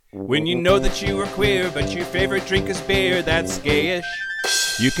When you know that you are queer, but your favorite drink is beer, that's gayish.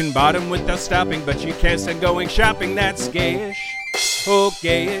 You can bottom without stopping, but you can't stand going shopping, that's gayish. Oh,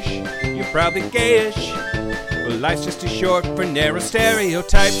 gayish, you're probably gayish. Well, life's just too short for narrow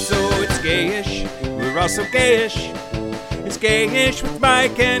stereotypes, so it's gayish. We're also gayish. It's gayish with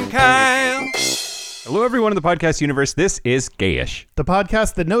Mike and Kyle. Hello, everyone in the podcast universe. This is Gayish, the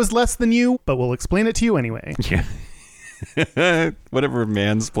podcast that knows less than you, but will explain it to you anyway. Yeah. Whatever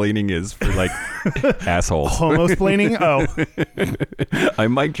mansplaining is for, like, assholes. Homosplaining? Oh.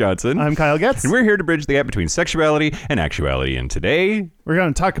 I'm Mike Johnson. I'm Kyle Getz. And we're here to bridge the gap between sexuality and actuality. And today, we're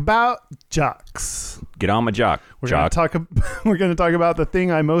going to talk about jocks. Get on my jock. We're going to talk about the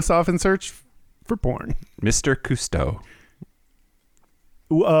thing I most often search for porn. Mr. Cousteau.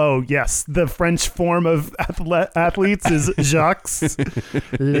 Oh, yes. The French form of athletes is jocks.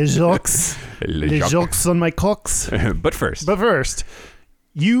 Les jocks. Les jocks on my cocks. But first, me,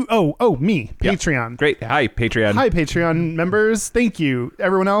 Patreon. Yeah. Great. Hi, Patreon. Hi, Patreon members. Thank you.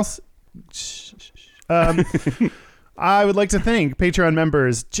 Everyone else. I would like to thank Patreon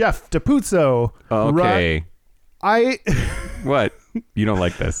members Jeff DePuzzo. Okay. What? You don't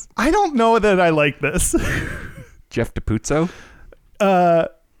like this? I don't know that I like this. Jeff DePuzzo?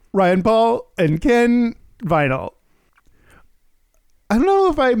 Ryan Paul and Ken Vinyl. I don't know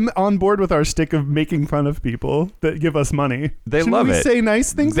if I'm on board with our stick of making fun of people that give us money. They love it. Should we say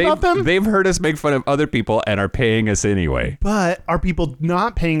nice things about them? They've heard us make fun of other people and are paying us anyway. But are people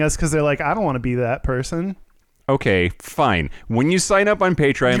not paying us because they're like, I don't want to be that person? Okay, fine. When you sign up on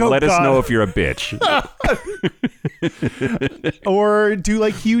Patreon, let us know if you're a bitch. Or do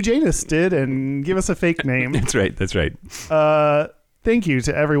like Hugh Janus did and give us a fake name. That's right. Thank you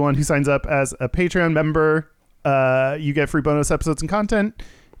to everyone who signs up as a Patreon member. You get free bonus episodes and content,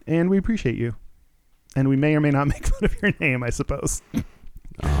 and we appreciate you. And we may or may not make fun of your name, I suppose.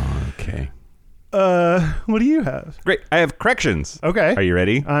 Okay. What do you have? Great. I have corrections. Okay. Are you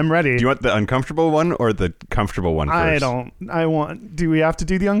ready? I'm ready. Do you want the uncomfortable one or the comfortable one first? Do we have to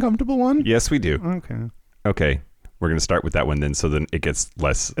do the uncomfortable one? Yes, we do. Okay. We're going to start with that one then, so then it gets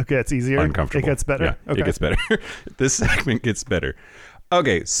less it's easier. Uncomfortable. It gets better. Yeah, okay. It gets better. This segment gets better.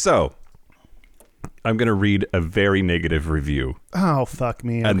 Okay, so I'm going to read a very negative review. Oh, fuck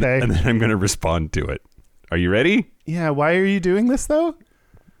me. And then I'm going to respond to it. Are you ready? Yeah, why are you doing this, though?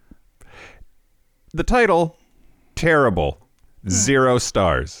 The title, terrible. 0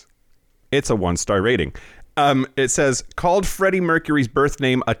 stars. It's a 1-star rating. It says, called Freddie Mercury's birth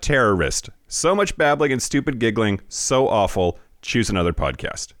name a terrorist. So much babbling and stupid giggling. So awful. Choose another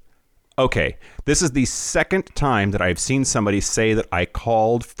podcast. Okay, this is the second time that I've seen somebody say that I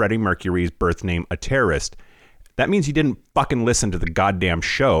called Freddie Mercury's birth name a terrorist. That means you didn't fucking listen to the goddamn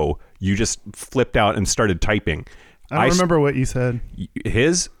show. You just flipped out and started typing. I don't remember what you said.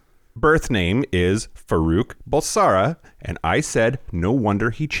 His birth name is Farouk Bulsara, and I said, no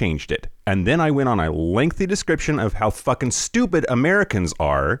wonder he changed it. And then I went on a lengthy description of how fucking stupid Americans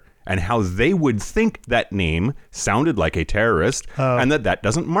are and how they would think that name sounded like a terrorist and that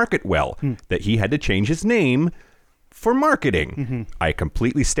doesn't market well, that he had to change his name for marketing. Mm-hmm. I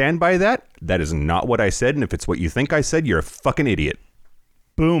completely stand by that. That is not what I said, and if it's what you think I said, you're a fucking idiot.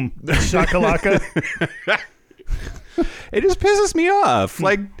 Boom. Shakalaka. It just pisses me off.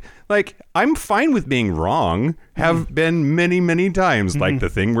 Like, I'm fine with being wrong. Have been many, many times. Like the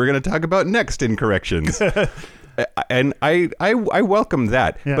thing we're going to talk about next in corrections. And I welcome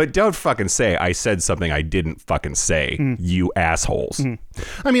that. Yeah. But don't fucking say I said something I didn't fucking say, you assholes.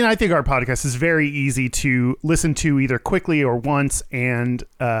 I mean, I think our podcast is very easy to listen to either quickly or once and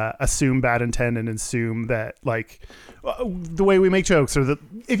assume bad intent and assume that, like, the way we make jokes or that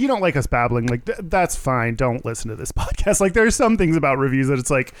if you don't like us babbling, like that's fine. Don't listen to this podcast. Like there's some things about reviews that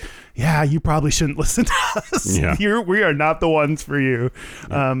it's like, yeah, you probably shouldn't listen to us. Yeah. We are not the ones for you.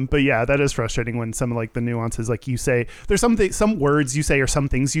 Yeah. But yeah, that is frustrating when some of like the nuances, like you say, there's some words you say or some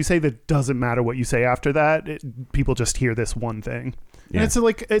things you say that doesn't matter what you say after that. People just hear this one thing. Yeah. And it's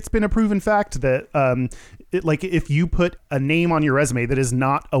like, it's been a proven fact that like if you put a name on your resume that is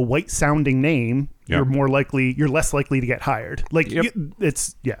not a white sounding name, you're less likely to get hired. Like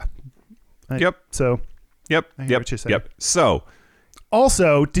it's So I hear what you're saying. Yep. So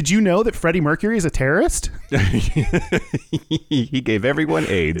also, did you know that Freddie Mercury is a terrorist? He gave everyone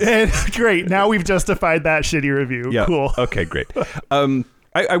AIDS. And, great. Now we've justified that shitty review. Yeah. Cool. Okay, great.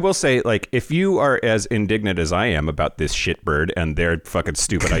 I will say, like, if you are as indignant as I am about this shitbird and their fucking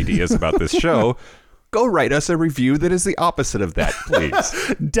stupid ideas about this show, go write us a review that is the opposite of that,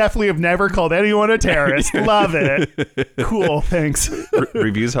 please. Definitely have never called anyone a terrorist. Love it. Cool. Thanks.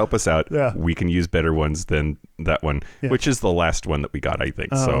 Reviews help us out. Yeah. We can use better ones than that one, which is the last one that we got, I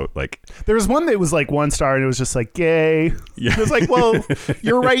think. So, like, there was one that was like 1 star and it was just like, gay. Yeah. It was like, well,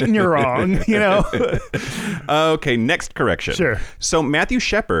 you're right and you're wrong, you know? Okay, next correction. Sure. So Matthew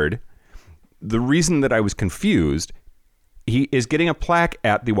Shepard, the reason that I was confused, he is getting a plaque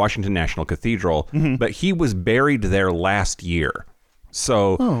at the Washington National Cathedral, but he was buried there last year.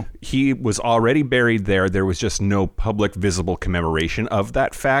 So he was already buried there. There was just no public visible commemoration of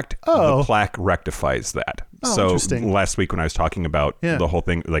that fact. The plaque rectifies that. So interesting. last week when I was talking about the whole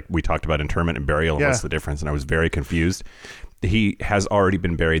thing, like we talked about interment and burial and what's the difference, and I was very confused. He has already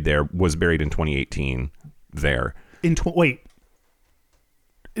been buried there, was buried in 2018 there. Wait.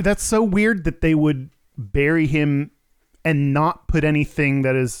 That's so weird that they would bury him and not put anything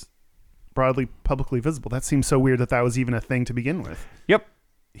that is broadly publicly visible. That seems so weird that that was even a thing to begin with. Yep.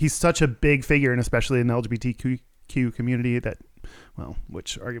 He's such a big figure, and especially in the LGBTQ community that, well,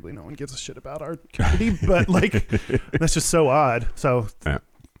 which arguably no one gives a shit about our community, but like, that's just so odd. So, yeah.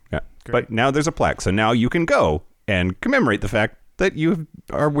 But now there's a plaque. So now you can go and commemorate the fact that you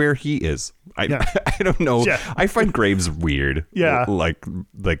are where he is. I don't know. Yeah. I find graves weird. Yeah. Like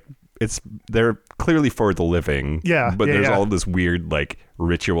they're clearly for the living. Yeah. But there's all this weird, like,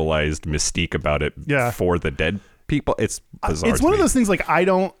 ritualized mystique about it for the dead people. It's bizarre. It's one of those things, like, I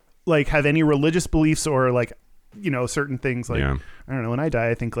don't like have any religious beliefs or like, you know, certain things like, I don't know, when I die,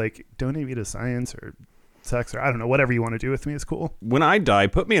 I think like donate me to science or sex or I don't know, whatever you want to do with me is cool. When I die,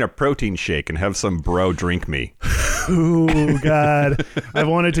 put me in a protein shake and have some bro drink me. Oh God, I've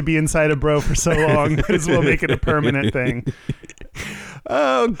wanted to be inside a bro for so long. Might as well make it a permanent thing.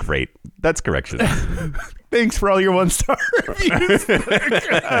 Oh, great. That's correction. Thanks for all your 1-star reviews.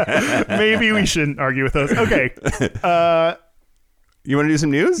 Maybe we shouldn't argue with those. Okay. You want to do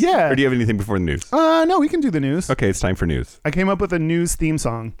some news? Yeah. Or do you have anything before the news? No, we can do the news. Okay, it's time for news. I came up with a news theme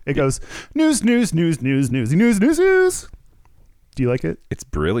song. It goes, news, news, news, news, news, news, news, news. Do you like it? It's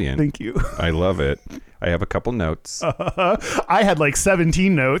brilliant. Thank you. I love it. I have a couple notes. I had like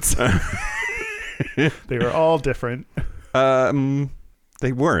 17 notes. They were all different.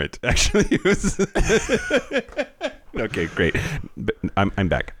 They weren't, actually. It was okay, great. But I'm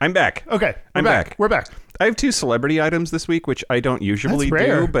back. I'm back. Okay, I'm back. We're back. I have 2 celebrity items this week, which I don't usually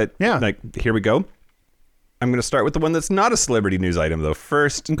do, but like, here we go. I'm going to start with the one that's not a celebrity news item, though,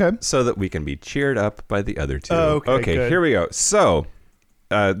 first, so that we can be cheered up by the other 2. Okay, good. Here we go. So,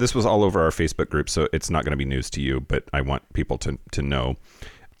 this was all over our Facebook group, so it's not going to be news to you, but I want people to know.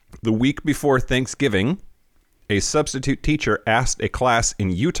 The week before Thanksgiving, a substitute teacher asked a class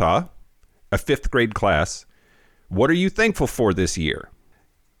in Utah, a 5th grade class, "What are you thankful for this year?"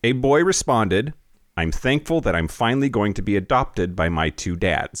 A boy responded, "I'm thankful that I'm finally going to be adopted by my 2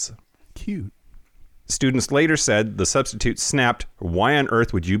 dads." Cute. Students later said the substitute snapped, "Why on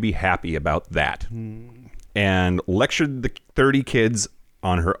earth would you be happy about that?" And lectured the 30 kids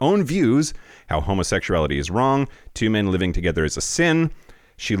on her own views, how homosexuality is wrong, 2 men living together is a sin.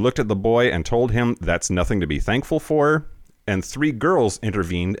 She looked at the boy and told him that's nothing to be thankful for. And 3 girls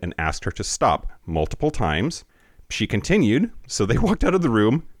intervened and asked her to stop multiple times. She continued, so they walked out of the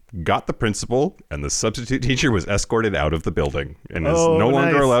room, got the principal, and the substitute teacher was escorted out of the building and is no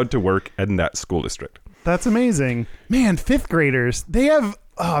longer allowed to work in that school district. That's amazing. Man, 5th graders, they have,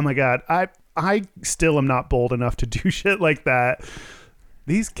 oh my God, I still am not bold enough to do shit like that.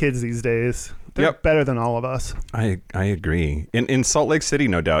 These kids these days, they're better than all of us. I agree. In Salt Lake City,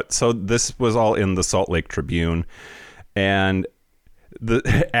 no doubt. So this was all in the Salt Lake Tribune. And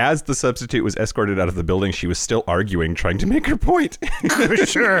as the substitute was escorted out of the building, she was still arguing, trying to make her point.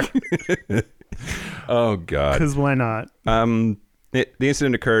 Sure. Oh, God. Because why not? The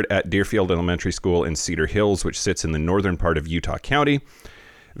incident occurred at Deerfield Elementary School in Cedar Hills, which sits in the northern part of Utah County.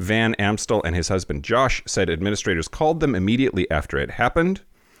 Van Amstel and his husband Josh said administrators called them immediately after it happened.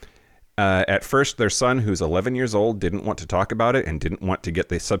 At first, their son, who's 11 years old, didn't want to talk about it and didn't want to get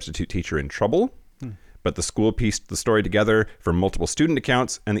the substitute teacher in trouble. But the school pieced the story together from multiple student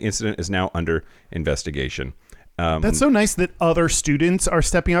accounts, and the incident is now under investigation. That's so nice that other students are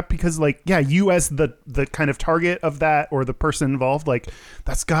stepping up because, like, yeah, you as the kind of target of that or the person involved, like,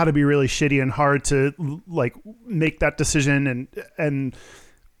 that's got to be really shitty and hard to, like, make that decision. And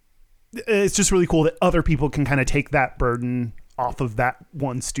it's just really cool that other people can kind of take that burden off of that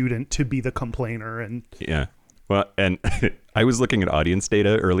one student to be the complainer. And yeah. Well, and I was looking at audience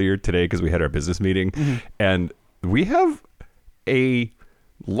data earlier today because we had our business meeting, and we have a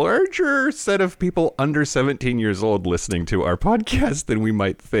larger set of people under 17 years old listening to our podcast than we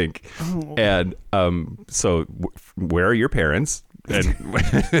might think. Oh. And so where are your parents? And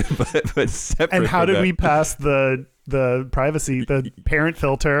but separate And how from did that- we pass the privacy, the parent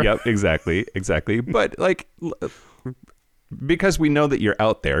filter? Yep, exactly. But like, because we know that you're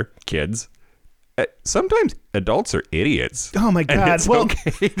out there, kids. Sometimes adults are idiots. Oh my And God! it's Well,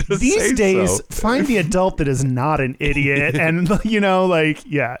 okay to these say days, so. find the adult that is not an idiot, and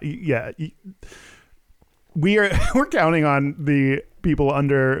we're counting on the people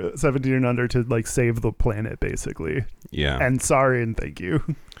under 17 and under to like save the planet, basically. Yeah. And sorry and thank you.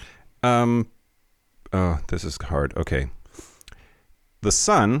 Oh, this is hard. Okay. The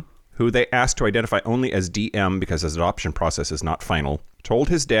son, who they asked to identify only as DM because his adoption process is not final, told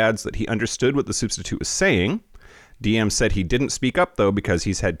his dads that he understood what the substitute was saying. DM said he didn't speak up, though, because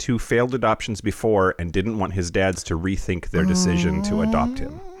he's had 2 failed adoptions before and didn't want his dads to rethink their decision to adopt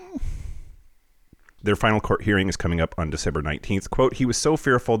him. Their final court hearing is coming up on December 19th. Quote, he was so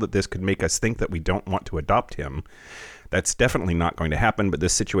fearful that this could make us think that we don't want to adopt him. That's definitely not going to happen, but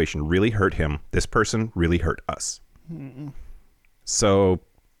this situation really hurt him. This person really hurt us. So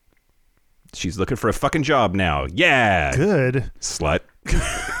she's looking for a fucking job now. Yeah. Good. Slut.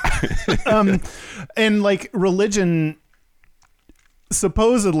 And like religion,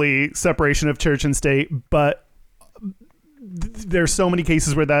 supposedly separation of church and state, but there's so many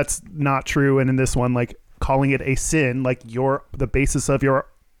cases where that's not true. And in this one, like calling it a sin, like the basis of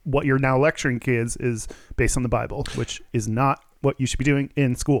what you're now lecturing kids is based on the Bible, which is not what you should be doing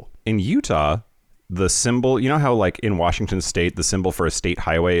in school. In Utah, the symbol, you know how like in Washington state, the symbol for a state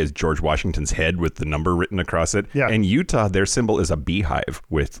highway is George Washington's head with the number written across it? Yeah. In Utah, their symbol is a beehive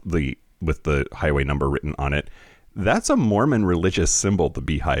with the highway number written on it. That's a Mormon religious symbol, the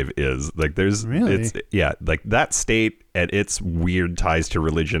beehive is. Like there's Really? Like that state and its weird ties to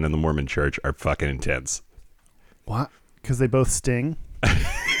religion and the Mormon church are fucking intense. What? Because they both sting?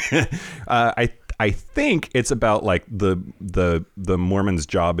 I think it's about like the Mormon's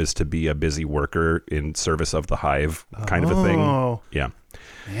job is to be a busy worker in service of the hive kind of a thing. Oh, Yeah.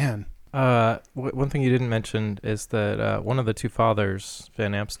 man. One thing you didn't mention is that one of the 2 fathers,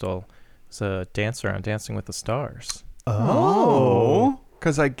 Van Amstel, is a dancer on Dancing with the Stars. Oh.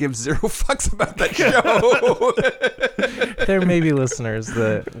 Because I give 0 fucks about that show. There may be listeners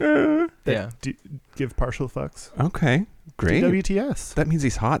that, yeah. Give partial fucks. Okay. Great. WTS. That means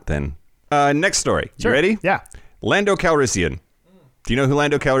he's hot then. Next story. Sure. You ready? Yeah. Lando Calrissian. Do you know who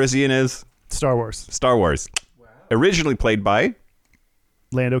Lando Calrissian is? Star Wars. Star Wars. Wow. Originally played by...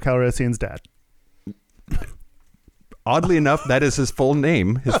 Lando Calrissian's dad. Oddly enough, that is his full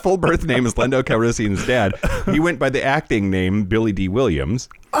name. His full birth name is Lando Calrissian's dad. He went by the acting name Billy D. Williams.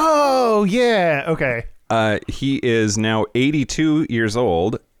 Oh, yeah. Okay. He is now 82 years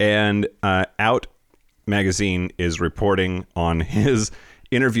old, and Out magazine is reporting on his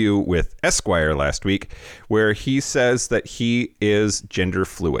interview with Esquire last week, where he says that he is gender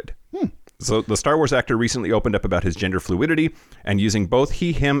fluid. So the Star Wars actor recently opened up about his gender fluidity and using both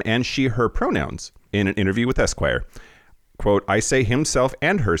he, him, and she, her pronouns in an interview with Esquire. Quote, I say himself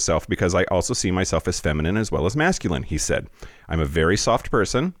and herself because I also see myself as feminine as well as masculine, he said. I'm a very soft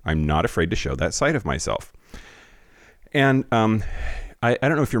person. I'm not afraid to show that side of myself. And I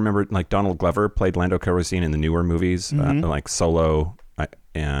don't know if you remember, like Donald Glover played Lando Calrissian in the newer movies, like Solo.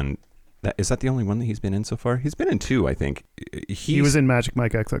 And is that the only one that he's been in so far? He's been in 2, I think. He was in Magic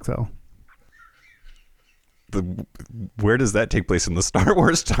Mike XXL. Where does that take place in the Star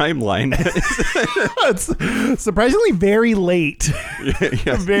Wars timeline? It's surprisingly very late.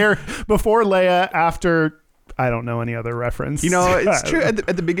 Yeah. Very before Leia, after I don't know any other reference. You know, it's true. At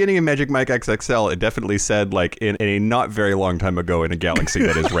the beginning of Magic Mike XXL, it definitely said, like, in a not very long time ago in a galaxy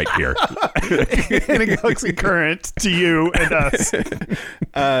that is right here. In a galaxy current to you and us.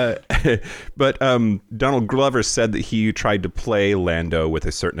 But Donald Glover said that he tried to play Lando with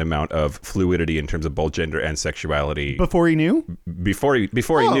a certain amount of fluidity in terms of both gender and sexuality Before he knew? before he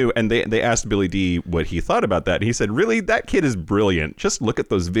knew. And they asked Billy D what he thought about that. And he said, really, that kid is brilliant. Just look at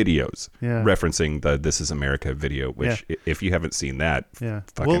those videos referencing the This Is America video, which if you haven't seen that,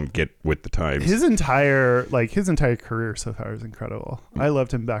 fucking get with the times. His entire career so far is incredible. I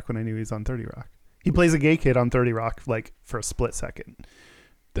loved him back when I knew he was on 30 Rock. He plays a gay kid on 30 Rock, like for a split second.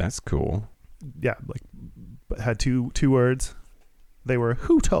 That's cool. Yeah, like had two words. They were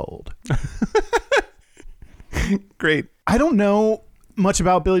who told. Great. I don't know much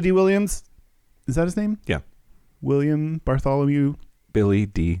about Billy D. Williams. Is that his name? Yeah. William Bartholomew. Billy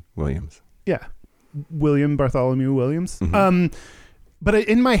D. Williams. Yeah. William Bartholomew Williams. Mm-hmm. But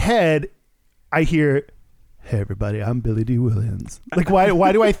in my head, I hear Hey everybody, I'm Billy D. Williams. Like, why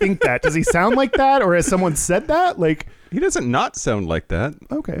do I think that? Does he sound like that, or has someone said that? Like, He doesn't not sound like that.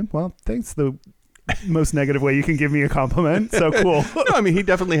 okay, well, thanks. The most negative way you can give me a compliment. So cool. No, I mean he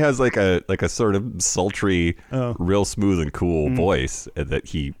definitely has like a sort of sultry, Oh. real smooth and cool voice that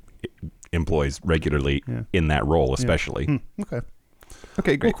he employs regularly in that role, especially. Okay.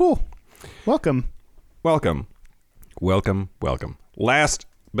 Okay, Well, great. cool. Welcome. Welcome. Last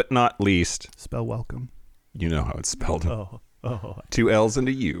but not least, Spell welcome. you know how it's spelled. Oh. 2 L's and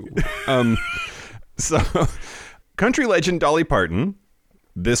a U. So, country legend Dolly Parton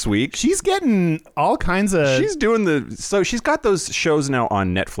this week. She's getting all kinds of She's doing she's got those shows now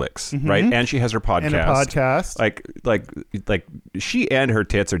on Netflix, right? And she has her podcast. and a podcast. Like she and her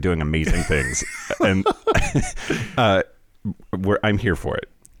tits are doing amazing things, and I'm here for it.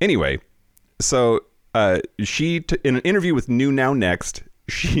 Anyway, so she in an interview with New Now Next,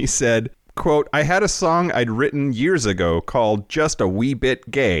 she said, quote, I had a song I'd written years ago called Just a Wee Bit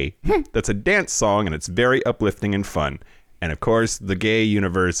Gay. That's a dance song and it's very uplifting and fun. And of course, the gay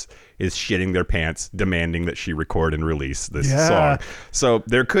universe is shitting their pants, demanding that she record and release this song. So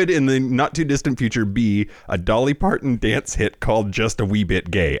there could, in the not too distant future, be a Dolly Parton dance hit called Just a Wee Bit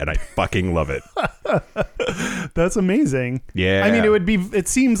Gay. And I fucking love it. That's amazing. Yeah. I mean, it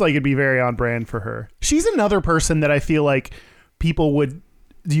seems like it'd be very on brand for her. She's another person that I feel like people would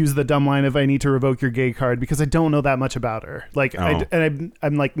use the dumb line of I need to revoke your gay card because I don't know that much about her. Like, I'm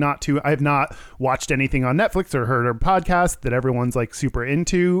like I have not watched anything on Netflix or heard her podcast that everyone's like super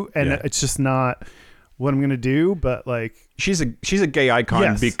into. And it's just not what I'm going to do. But like, she's a gay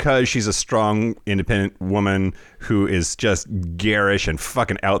icon because she's a strong, independent woman who is just garish and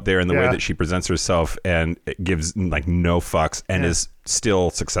fucking out there in the way that she presents herself and it gives like no fucks and is still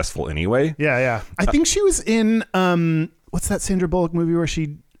successful anyway. Yeah. I think she was in, what's that Sandra Bullock movie where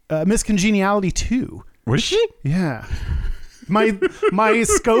she Miss Congeniality 2? Was she? Yeah. My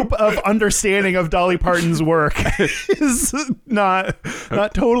scope of understanding of Dolly Parton's work is not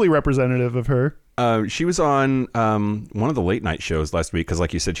totally representative of her. She was on one of the late night shows last week because,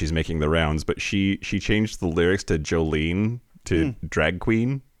 like you said, she's making the rounds. But she changed the lyrics to Jolene to drag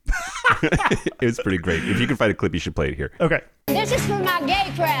queen. It was pretty great. If you can find a clip, you should play it here. Okay. This is for my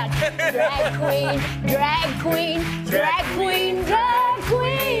gay crowd. Drag queen, drag queen, drag queen, drag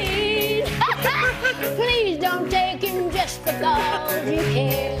queen. Please don't take him just because you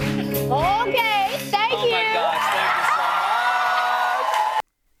can. Okay, thank you. My gosh, thank you so much.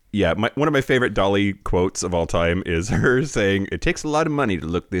 Yeah, one of my favorite Dolly quotes of all time is her saying, "It takes a lot of money to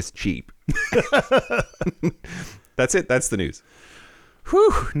look this cheap." That's it. That's the news.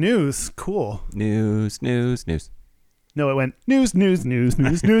 Whew. News. Cool. News. No, it went news, newsy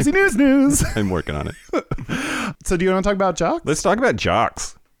news. I'm working on it. So do you want to talk about jocks? Let's talk about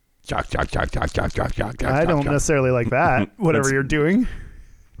jocks. Jocks. I don't necessarily like that. Whatever That's- you're doing.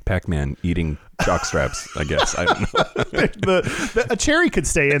 Pac-Man eating jock straps, I guess. I don't know. A cherry could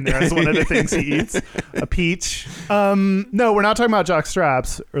stay in there as one of the things he eats. A peach. No, we're not talking about jock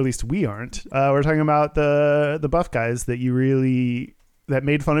straps, or at least we aren't. We're talking about the buff guys that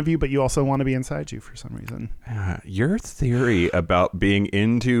made fun of you, but you also want to be inside you for some reason. Your theory about being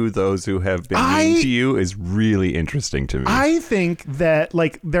into those who have been mean to you is really interesting to me. I think that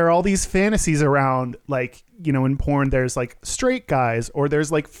like there are all these fantasies around, like, you know, in porn there's like straight guys, or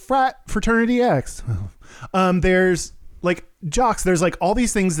there's like fraternity X. There's like jocks. There's like all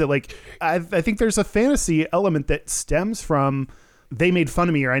these things that like I think there's a fantasy element that stems from they made fun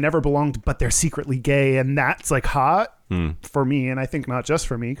of me or I never belonged, but they're secretly gay, and that's like hot for me. And I think not just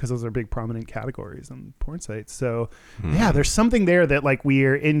for me, because those are big prominent categories on porn sites. So yeah, there's something there that like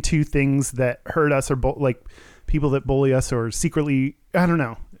we're into things that hurt us, or like people that bully us, or secretly, I don't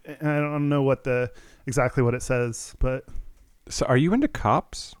know exactly what it says, but So are you into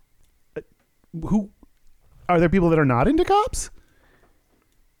cops? who are there? People that are not into cops?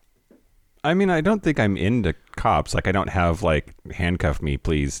 I mean, I don't think I'm into cops. Like, I don't have, like, handcuff me,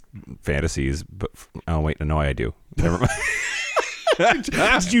 please fantasies. But, oh, wait, no, I do. Never mind.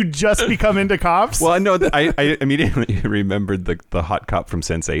 Did you just become into cops? Well, I know that I immediately remembered the hot cop from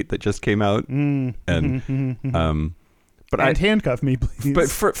Sense8 that just came out. But and handcuff me, please. But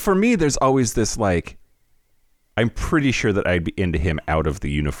for me, there's always this, like, I'm pretty sure that I'd be into him out of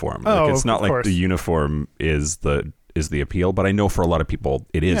the uniform. Oh, like, it's not of like course. the uniform is the appeal, but I know for a lot of people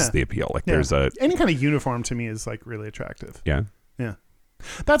it is the appeal. Like there's any kind of uniform to me is like really attractive. Yeah.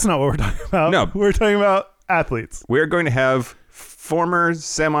 That's not what we're talking about. No. We're talking about athletes. We're going to have former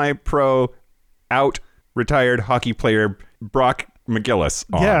semi-pro, out retired hockey player Brock McGillis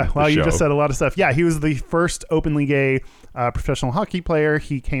on Yeah, the well, you show. just said a lot of stuff. Yeah, he was the first openly gay professional hockey player.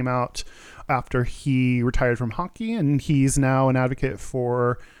 He came out after he retired from hockey, and he's now an advocate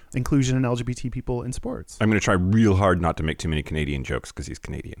for inclusion in LGBT people in sports. I'm going to try real hard not to make too many Canadian jokes because he's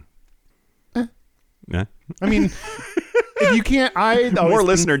Canadian. Yeah. I mean, if you can't, More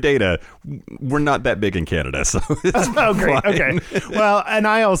listener data. We're not that big in Canada, so it's Oh, great. fine. Okay. Well, and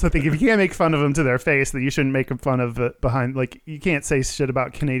I also think if you can't make fun of them to their face, then you shouldn't make fun of it behind. Like, you can't say shit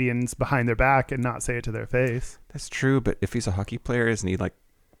about Canadians behind their back and not say it to their face. That's true, but if he's a hockey player, isn't he like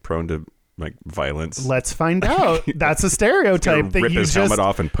prone to like violence? Let's find out. That's a Gonna stereotype that rip you his just. helmet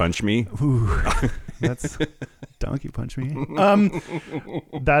off and punch me. Ooh, that's donkey punch me.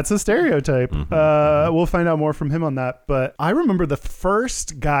 That's a stereotype. We'll find out more from him on that. But I remember the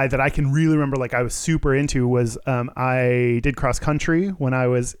first guy that I can really remember, like I was super into, was I did cross country when I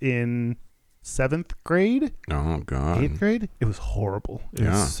was in 7th grade, Oh God. 8th grade. It was horrible. It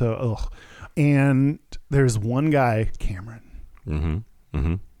Yeah. was so ugh. And there's one guy, Cameron. Mm-hmm.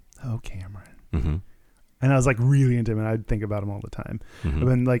 Mm-hmm. Oh, Cameron. Mm-hmm. And I was like really into him, and I'd think about him all the time. Mm-hmm. But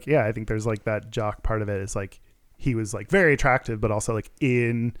then, like, yeah, I think there's like that jock part of it is like he was like very attractive, but also like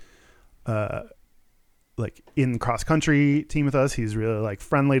in cross country team with us, he's really like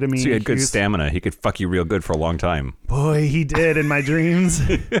friendly to me. So he had good was- stamina. He could fuck you real good for a long time. Boy, he did in my dreams.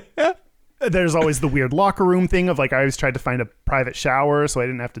 There's always the weird locker room thing of like I always tried to find a private shower so I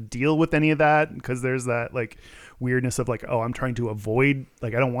didn't have to deal with any of that, because there's that like weirdness of like, oh, I'm trying to avoid,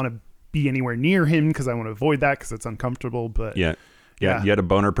 like I don't want to be anywhere near him because I want to avoid that because it's uncomfortable. But Yeah. Yeah. You had a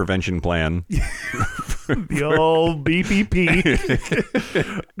boner prevention plan. the old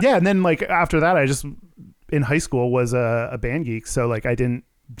BPP. Yeah, and then like after that, I just in high school was a band geek, so like I didn't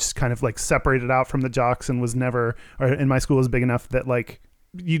just kind of like separated out from the jocks and was never, or in my school was big enough that like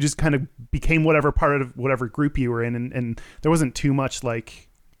you just kind of became whatever part of whatever group you were in, and there wasn't too much like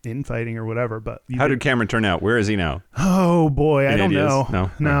infighting or whatever. But How did Cameron turn out? Where is he now? Oh boy, I Any don't ideas?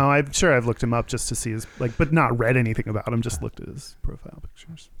 know. No? I'm sure I've looked him up just to see his like, but not read anything about him. Just looked at his profile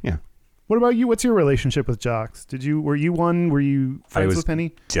pictures. Yeah. What about you? What's your relationship with jocks? Were you one? Were you friends was with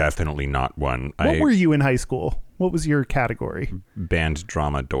any? Definitely not one. What were you in high school? What was your category? Band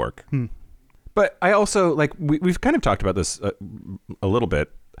drama dork. But I also, like, we've kind of talked about this a little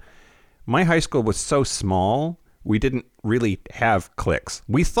bit. My high school was so small, we didn't really have cliques.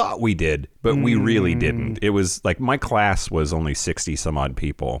 We thought we did, but we really didn't. It was like my class was only 60 some odd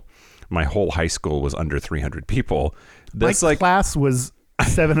people. My whole high school was under 300 people. That's My like class was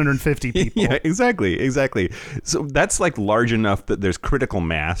 750 people. Yeah, exactly. So that's like large enough that there's critical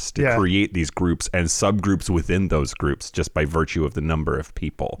mass to Yeah. create these groups and subgroups within those groups just by virtue of the number of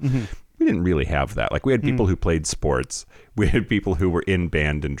people. We didn't really have that. Like we had people who played sports. We had people who were in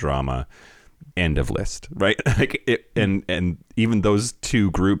band and drama. End of list, right? Like it, and even those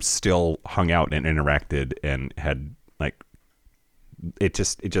two groups still hung out and interacted and had like it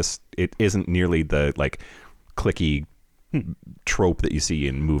isn't nearly the like cliquey trope that you see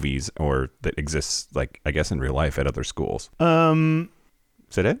in movies or that exists like I guess in real life at other schools.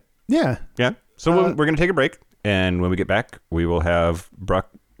 Is that it? Yeah. Yeah. So we're gonna take a break, and when we get back, we will have Brock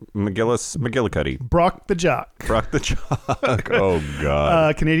McGillicuddy. Brock the Jock. Brock the Jock. Oh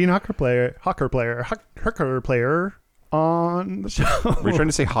God. Canadian hooker player on the show. Were you trying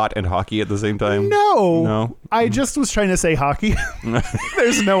to say hot and hockey at the same time? No. I just was trying to say hockey.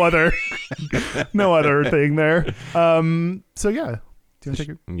 There's no other thing there. So yeah. Do you want to take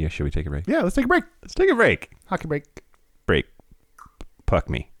a Yeah, should we take a break? Yeah, let's take a break. Let's take a break. Hockey break. Break. Puck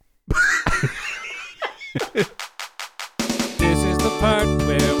me. This is the part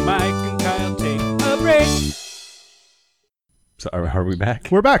where Mike and Kyle take a break. So are we back?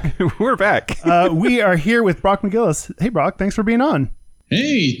 We're back. We're back. We are here with Brock McGillis. Hey Brock, thanks for being on.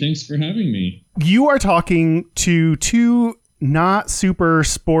 Hey, thanks for having me. You are talking to two not super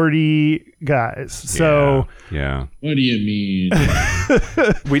sporty guys. So yeah. What do you mean?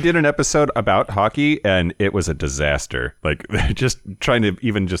 We did an episode about hockey and it was a disaster. Like just trying to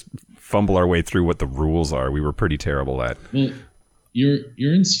even just fumble our way through what the rules are. We were pretty terrible at. Well, you're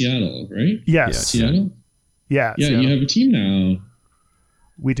in Seattle, right? yes. Seattle? Yeah. Yeah, Seattle. you have a team now.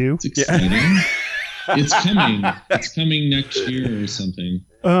 We do. It's exciting. It's coming. It's coming next year or something.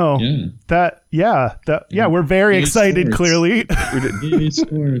 Oh, Yeah. we're very Yay, excited, sports. clearly. Yay,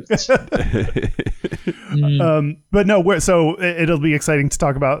 sports. But no, so it'll be exciting to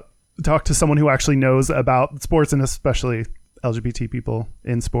talk to someone who actually knows about sports and especially LGBT people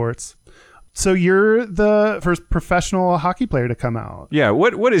in sports. So you're the first professional hockey player to come out. Yeah.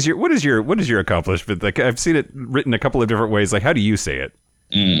 What is your accomplishment? Like I've seen it written a couple of different ways. Like how do you say it?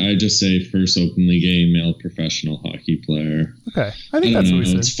 I just say first openly gay male professional hockey player. Okay, I think I that's don't what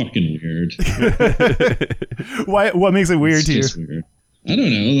we know. said. It's fucking weird. Why? What makes it weird It's to you? just weird. I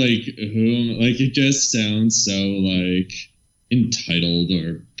don't know. It just sounds so like entitled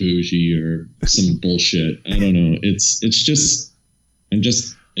or bougie or some bullshit. I don't know. I'm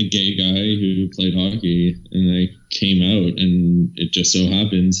just a gay guy who played hockey, and I came out, and it just so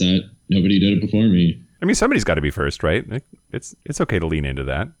happens that nobody did it before me. I mean, somebody's got to be first, right? It's okay to lean into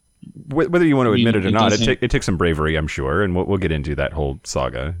that. Whether you want to admit it or not, it takes some bravery, I'm sure, and we'll get into that whole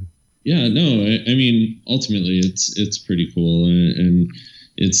saga. Yeah, no, I mean, ultimately, it's pretty cool, and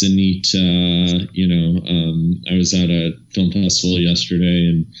it's a neat, I was at a film festival yesterday,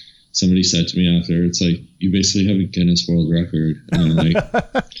 and somebody said to me after, it's like, you basically have a Guinness World Record. And I'm like, all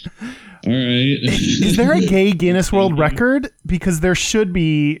right. Is there a gay Guinness World Record? Because there should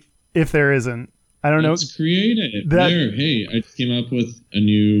be, if there isn't. I don't know. Let's create it. Hey, I came up with a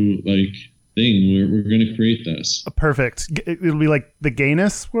new thing. We're going to create this. Perfect. It'll be like the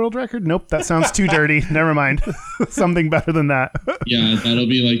gayness world record. Nope, that sounds too dirty. Never mind. Something better than that. Yeah, that'll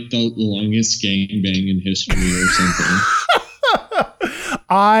be like the longest gangbang in history or something.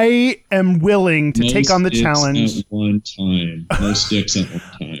 I am willing to Most take on the dicks challenge. At one time. Most dicks at one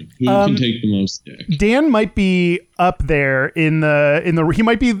time. Who can take the most dick? Dan might be up there in the he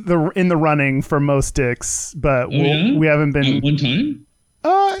might be in the running for most dicks, but we haven't been at one time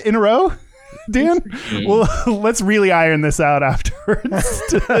in a row. Dan, you. well, let's really iron this out afterwards.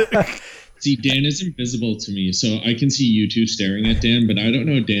 See, Dan is invisible to me, so I can see you two staring at Dan, but I don't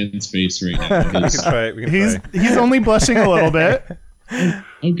know Dan's face right now. He's only blushing a little bit.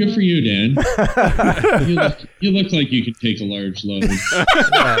 Oh, good for you, Dan. You look like you could take a large load.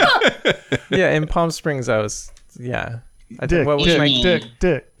 Yeah, in Palm Springs, I was, yeah. Dick.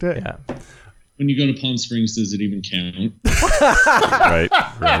 Yeah. When you go to Palm Springs, does it even count? Right.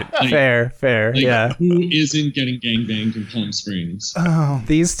 Like, Fair, yeah. Who isn't getting gangbanged in Palm Springs?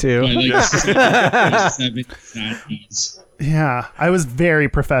 These two. By like 7 saddies. Yeah, I was very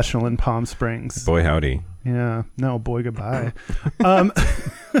professional in Palm Springs. Boy, howdy. Yeah. No, boy, goodbye.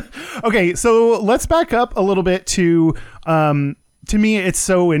 Okay, so let's back up a little bit to me, it's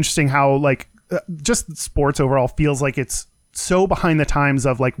so interesting how just sports overall feels like it's so behind the times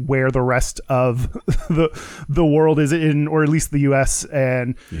of like where the rest of the world is in, or at least the US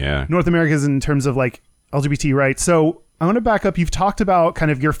and North America is in terms of like LGBT rights. So I want to back up. You've talked about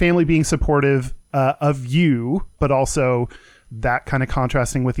kind of your family being supportive of you, but also that kind of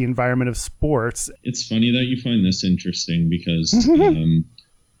contrasting with the environment of sports. It's funny that you find this interesting because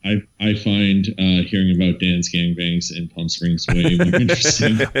I find hearing about Dan's gangbangs in Palm Springs way more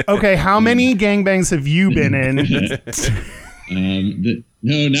interesting. Okay, how many gangbangs have you been in?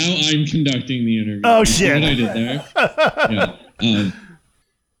 No, now I'm conducting the interview. Oh, You see shit. what I did there?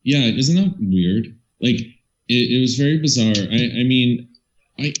 Yeah, isn't that weird? Like, it was very bizarre. I mean,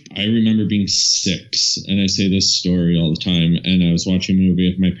 I remember being 6, and I say this story all the time, and I was watching a movie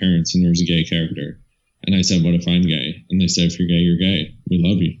with my parents, and there was a gay character. And I said, what if I'm gay? And they said, if you're gay, you're gay. We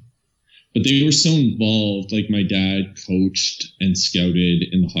love you. But they were so involved. Like, my dad coached and scouted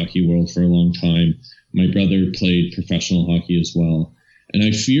in the hockey world for a long time. My brother played professional hockey as well. And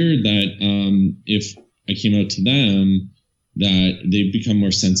I feared that if I came out to them, that they'd become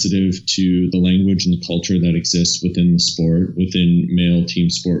more sensitive to the language and the culture that exists within the sport, within male team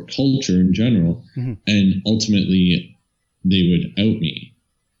sport culture in general. Mm-hmm. And ultimately, they would out me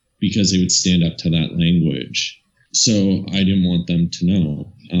because they would stand up to that language. So I didn't want them to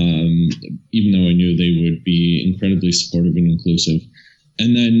know, even though I knew they would be incredibly supportive and inclusive.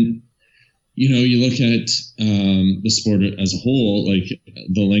 And then, you look at the sport as a whole, like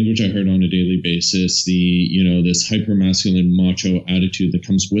the language I heard on a daily basis, this hyper-masculine macho attitude that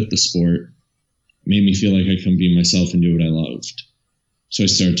comes with the sport made me feel like I couldn't be myself and do what I loved. So I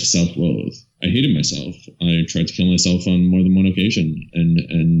started to self-loathe. I hated myself. I tried to kill myself on more than one occasion.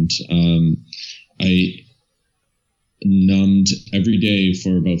 And I numbed every day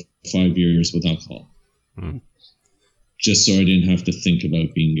for about 5 years with alcohol. Just so I didn't have to think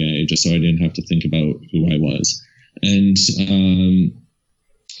about being gay, just so I didn't have to think about who I was. And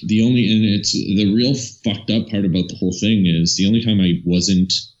the real fucked up part about the whole thing is the only time I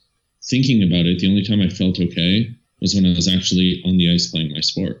wasn't thinking about it, the only time I felt okay was when I was actually on the ice playing my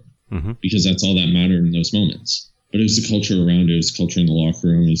sport. Mm-hmm. Because that's all that mattered in those moments. But it was the culture around it. It was culture in the locker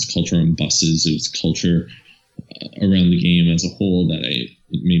room. It was culture on buses. It was culture around the game as a whole that it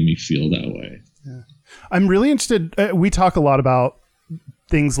made me feel that way. Yeah. I'm really interested. We talk a lot about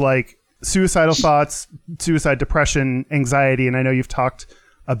things like suicidal thoughts, suicide, depression, anxiety, and I know you've talked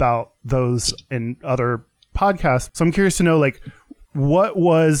about those in other podcasts. So I'm curious to know, like, what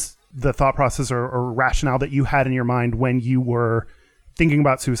was the thought process or rationale that you had in your mind when you were thinking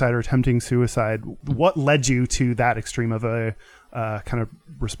about suicide or attempting suicide? What led you to that extreme of a kind of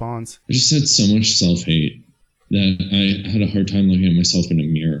response? I just had so much self-hate that I had a hard time looking at myself in a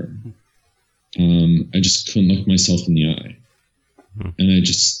mirror. I just couldn't look myself in the eye. And I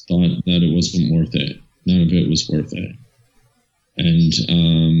just thought that it wasn't worth it. None of it was worth it. And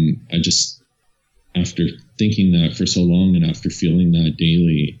I just, after thinking that for so long and after feeling that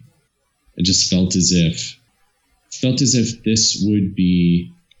daily, I just felt as if this would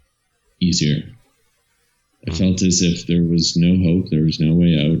be easier. I felt as if there was no hope, there was no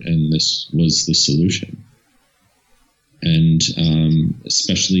way out, and this was the solution. And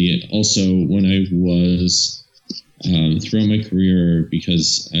especially also when I was throughout my career,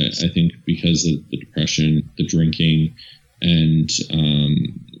 because I think because of the depression, the drinking, and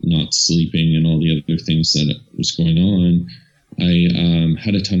not sleeping, and all the other things that was going on, I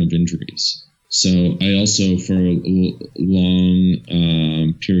had a ton of injuries. So I also, for long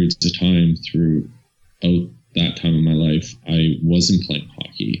periods of time throughout that time of my life, I wasn't playing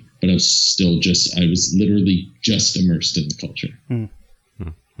hockey, but I was literally just immersed in the culture.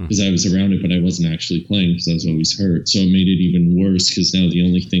 Because I was around it, but I wasn't actually playing because I was always hurt. So it made it even worse because now the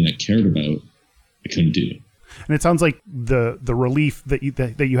only thing I cared about, I couldn't do. And it sounds like the relief that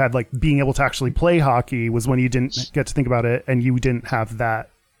you had, like being able to actually play hockey, was when you didn't get to think about it and you didn't have that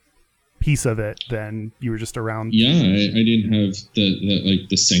piece of it. Then you were just around. Yeah, I didn't have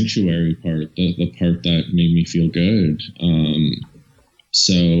the sanctuary part, the part that made me feel good.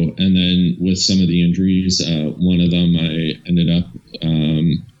 So, and then with some of the injuries, one of them I ended up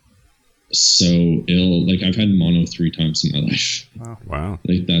so ill. Like I've had mono 3 times in my life. Wow.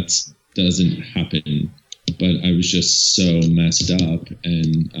 Like that doesn't happen. But I was just so messed up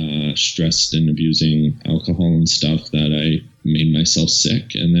and stressed and abusing alcohol and stuff that I made myself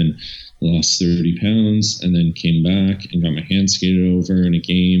sick, and then lost 30 pounds, and then came back and got my hand skated over in a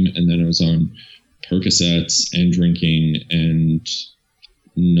game, and then I was on Percocets and drinking and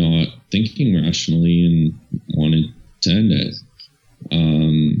not thinking rationally and wanted to end it.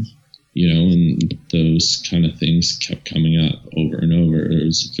 And those kind of things kept coming up over and over. It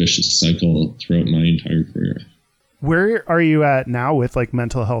was a vicious cycle throughout my entire career. Where are you at now with like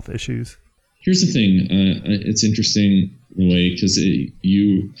mental health issues? Here's the thing. It's interesting the way, because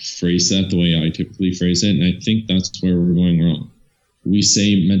you phrase that the way I typically phrase it, and I think that's where we're going wrong. We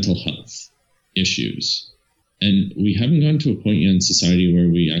say mental health issues, and we haven't gotten to a point yet in society where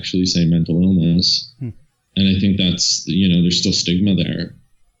we actually say mental illness. And I think that's, there's still stigma there.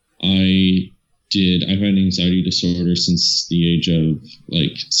 I've had an anxiety disorder since the age of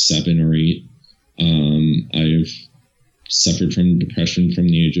like 7 or 8. I've suffered from depression from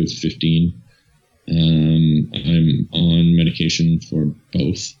the age of 15. I'm on medication for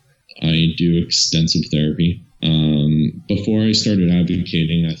both. I do extensive therapy. Before I started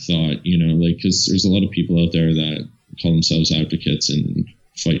advocating, I thought, because there's a lot of people out there that call themselves advocates and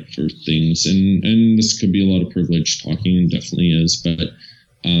fight for things. And this could be a lot of privilege talking, and definitely is, but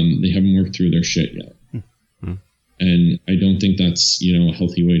they haven't worked through their shit yet. And I don't think that's, a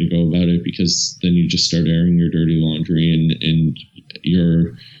healthy way to go about it, because then you just start airing your dirty laundry and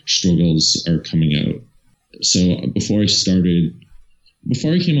your struggles are coming out. So before I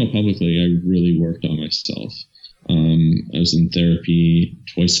came out publicly, I really worked on myself. I was in therapy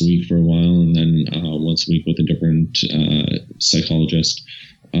twice a week for a while, and then once a week with a different psychologist.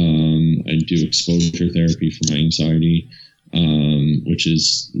 I do exposure therapy for my anxiety, which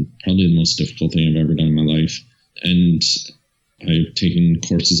is probably the most difficult thing I've ever done in my life. And I've taken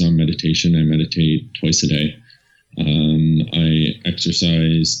courses on meditation. I meditate twice a day. I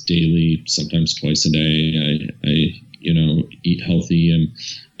exercise daily, sometimes twice a day. I eat healthy, and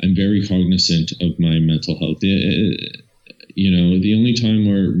I'm very cognizant of my mental health. The only time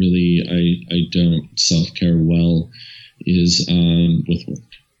where really I don't self-care well is with work.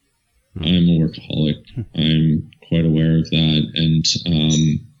 I'm a workaholic. I'm quite aware of that, and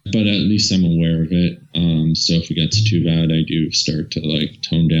but at least I'm aware of it. So if it gets too bad, I do start to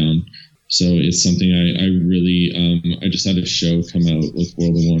tone down. So it's something I really, I just had a show come out with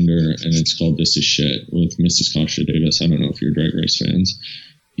World of Wonder, and it's called This Is Shit with Mrs. Kasha Davis. I don't know if you're Drag Race fans.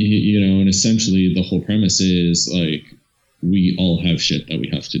 And essentially the whole premise is we all have shit that we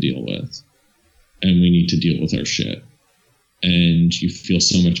have to deal with, and we need to deal with our shit. And you feel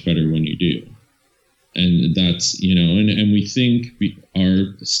so much better when you do. And that's, and we think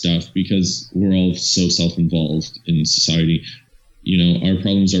our stuff, because we're all so self-involved in society, our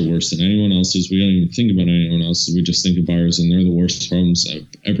problems are worse than anyone else's. We don't even think about anyone else's. We just think of ours, and they're the worst problems that have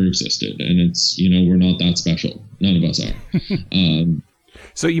ever existed. And it's, we're not that special. None of us are.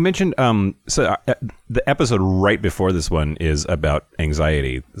 So you mentioned, the episode right before this one is about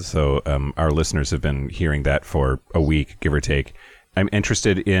anxiety. So our listeners have been hearing that for a week, give or take. I'm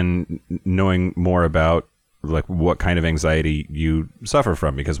interested in knowing more about like what kind of anxiety you suffer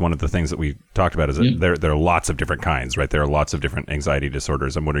from, because one of the things that we talked about is that there are lots of different kinds, right? There are lots of different anxiety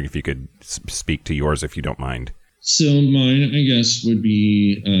disorders. I'm wondering if you could speak to yours, if you don't mind. So mine, I guess, would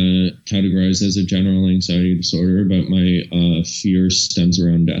be categorized as a general anxiety disorder, but my fear stems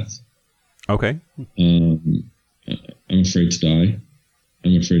around death. Okay. I'm afraid to die.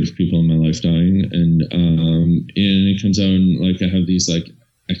 I'm afraid of people in my life dying, and it comes out in, like, I have these like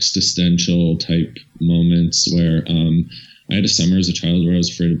existential type moments where I had a summer as a child where I was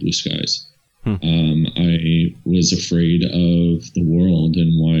afraid of blue skies. I was afraid of the world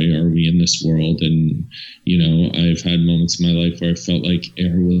and why are we in this world? And, I've had moments in my life where I felt like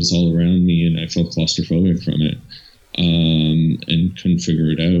air was all around me and I felt claustrophobic from it, and couldn't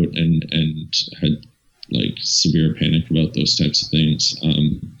figure it out, and had like severe panic about those types of things.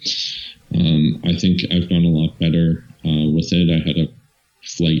 I think I've gone a lot better with it. I had a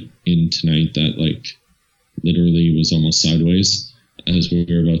flight in tonight that like literally was almost sideways as we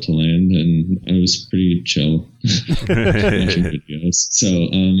were about to land, and I was pretty chill watching videos. So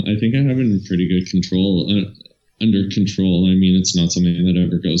I think I have it in pretty good control, under control. I mean, it's not something that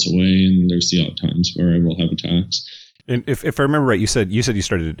ever goes away, and there's the odd times where I will have attacks. And if I remember right, you said you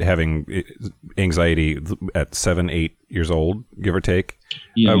started having anxiety at 7-8 years old, give or take.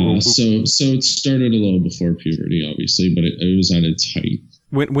 Yeah. So it started a little before puberty, obviously, but it was at its height.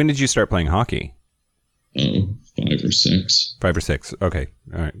 When did you start playing hockey? Oh, 5 or 6. 5 or 6. Okay.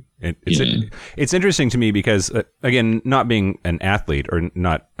 All right. It's interesting to me because, again, not being an athlete or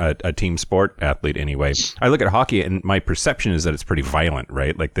not a team sport athlete anyway, I look at hockey and my perception is that it's pretty violent,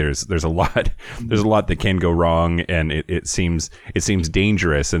 right? Like there's a lot that can go wrong, and it seems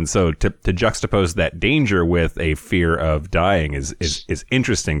dangerous. And so to juxtapose that danger with a fear of dying is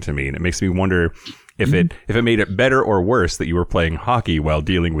interesting to me, and it makes me wonder if it made it better or worse that you were playing hockey while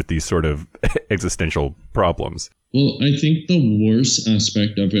dealing with these sort of existential problems. Well, I think the worst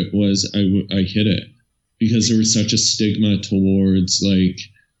aspect of it was I hid it because there was such a stigma towards, like,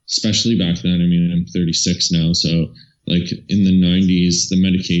 especially back then. I mean, I'm 36 now, so like in the 90s, the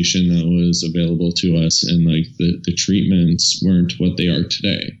medication that was available to us and like the treatments weren't what they are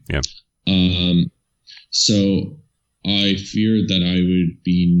today. Yeah. So I feared that I would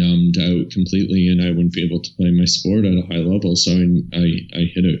be numbed out completely and I wouldn't be able to play my sport at a high level. So I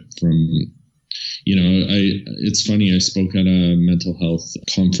hid it from, it's funny. I spoke at a mental health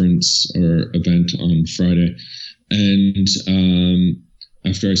conference or event on Friday, and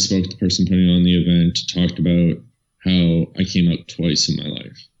after I spoke, the person putting on the event talked about how I came out twice in my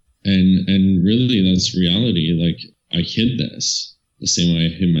life. And really that's reality. Like, I hid this the same way I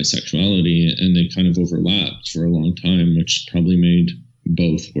hid my sexuality, and they kind of overlapped for a long time, which probably made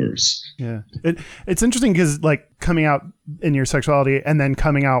both worse. Yeah. It's interesting because, like, coming out in your sexuality and then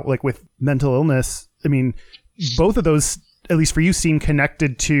coming out like with mental illness, I mean, both of those, at least for you, seem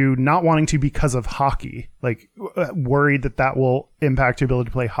connected to not wanting to because of hockey, like worried that will impact your ability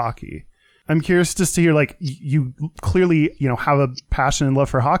to play hockey. I'm curious just to hear, like, you clearly, have a passion and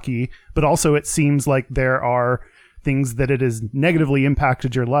love for hockey, but also it seems like there are things that it has negatively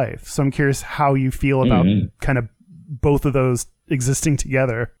impacted your life. So I'm curious how you feel about kind of both of those existing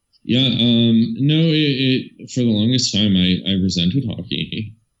together. Yeah. No, for the longest time, I resented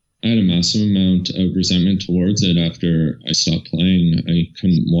hockey. I had a massive amount of resentment towards it after I stopped playing. I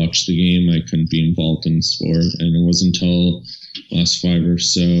couldn't watch the game. I couldn't be involved in the sport. And it wasn't until the last 5 or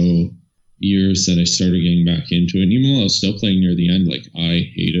so years that I started getting back into it. And even while I was still playing near the end, like, I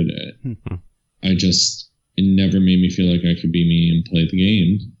hated it. It never made me feel like I could be me and play the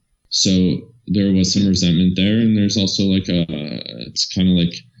game. So there was some resentment there. And there's also like it's kind of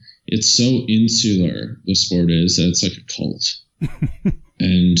like, it's so insular, the sport is, that it's like a cult.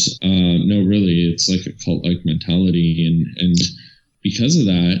 And no, really, it's like a cult-like mentality. And because of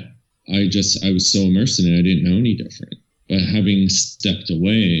that, I was so immersed in it, I didn't know any different. But having stepped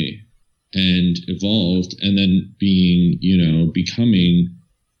away and evolved, and then being, becoming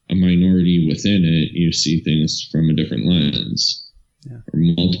a minority within it, you see things from a different lens, or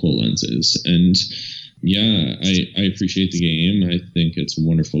multiple lenses. And yeah, I appreciate the game. I think it's a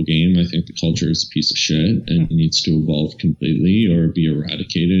wonderful game. I think the culture is a piece of shit and needs to evolve completely or be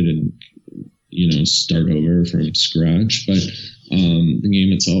eradicated and, start over from scratch. But the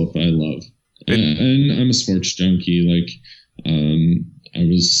game itself, I love. And I'm a sports junkie. Like, I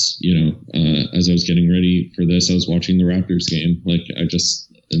was, as I was getting ready for this, I was watching the Raptors game.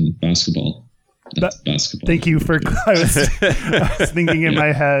 In basketball. That's basketball. Thank you for. I was thinking in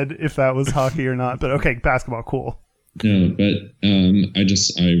my head if that was hockey or not, but okay, basketball, cool. No, but I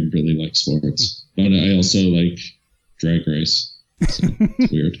really like sports, but I also like Drag Race. So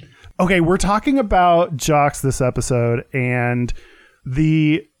it's weird. Okay, we're talking about jocks this episode, and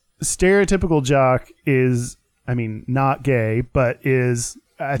the stereotypical jock is, not gay, but is,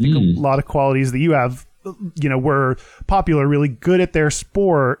 I think, a lot of qualities that you have, were popular, really good at their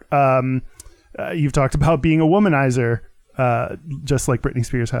sport. You've talked about being a womanizer, just like Britney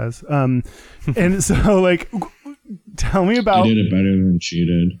Spears has. And so, tell me about... I did it better than she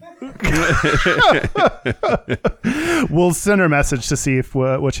did. We'll send her a message to see if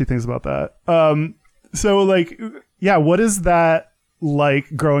what she thinks about that. What is that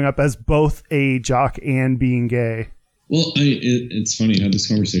like growing up as both a jock and being gay? Well, it's funny. I had this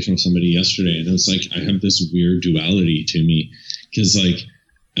conversation with somebody yesterday, and it was like I have this weird duality to me because,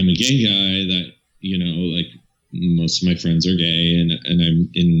 I'm a gay guy that, most of my friends are gay, and I'm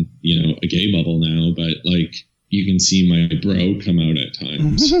in, a gay bubble now, but you can see my bro come out at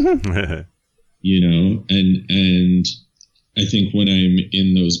times, and I think when I'm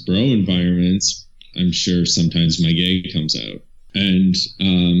in those bro environments, I'm sure sometimes my gay comes out. And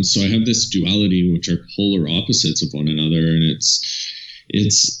so I have this duality, which are polar opposites of one another. And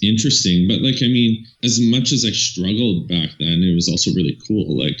it's interesting. But as much as I struggled back then, it was also really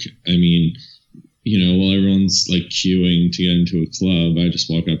cool. While everyone's queuing to get into a club, I just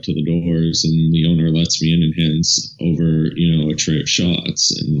walk up to the doors and the owner lets me in and hands over, a tray of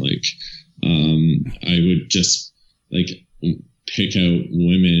shots. And I would just pick out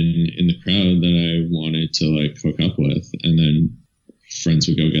women in the crowd that I wanted to hook up with. And then friends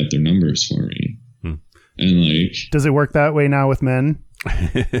would go get their numbers for me. And does it work that way now with men?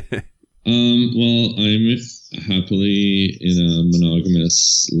 Well, I'm happily in a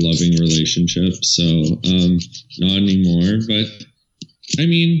monogamous, loving relationship, so not anymore. But I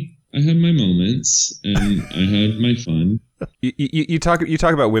had my moments, and I had my fun. You talk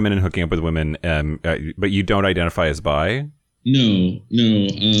about women and hooking up with women, but you don't identify as bi? No.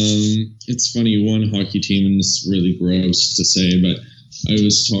 It's funny. One hockey team, and this is really gross to say, but I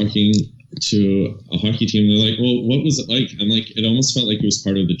was talking to a hockey team. And they're like, "Well, what was it like?" I'm like, "It almost felt like it was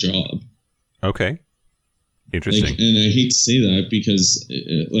part of the job." Okay, interesting. And I hate to say that because,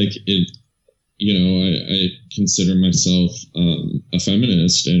 I consider myself a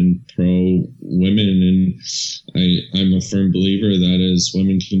feminist and pro women, and I'm a firm believer that as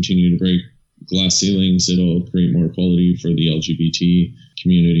women continue to break glass ceilings, it'll create more equality for the LGBT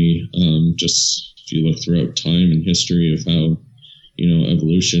community. Just if you look throughout time and history of how,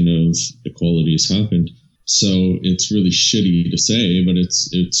 evolution of equality has happened. So it's really shitty to say, but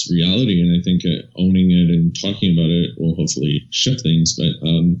it's reality. And I think owning it and talking about it will hopefully shift things. But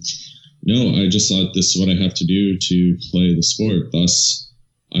no, I just thought this is what I have to do to play the sport. Thus,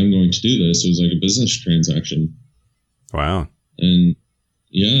 I'm going to do this. It was like a business transaction. Wow. And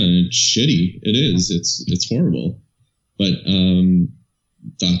yeah, it's shitty. It is. It's horrible. But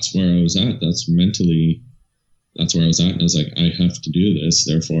that's where I was at. That's where I was at. And I was like, I have to do this.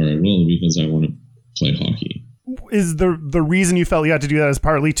 Therefore, I will, because I want to play hockey. Is the reason you felt you had to do that is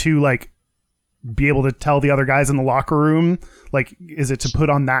partly to be able to tell the other guys in the locker room? Is it to put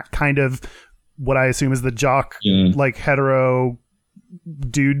on that kind of what I assume is the jock, hetero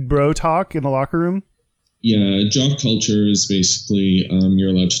dude bro talk in the locker room? Yeah, jock culture is basically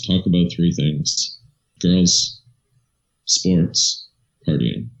you're allowed to talk about three things: girls, sports,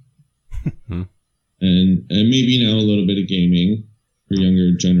 partying. And maybe now a little bit of gaming for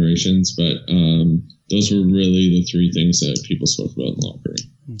younger generations, but those were really the three things that people spoke about in the locker room.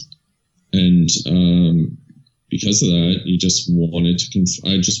 And because of that, I just wanted to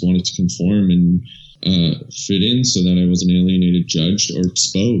conform and fit in so that I wasn't alienated, judged, or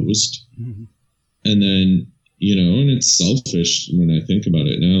exposed. Mm-hmm. And then, and it's selfish when I think about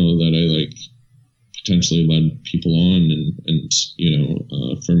it now that I potentially led people on and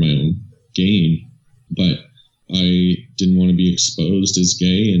for my own gain. But I didn't want to be exposed as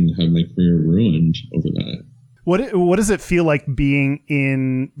gay and have my career ruined over that. What does it feel like being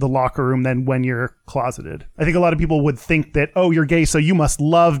in the locker room then when you're closeted? I think a lot of people would think that, oh, you're gay, so you must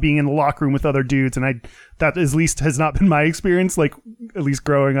love being in the locker room with other dudes. And that at least has not been my experience, at least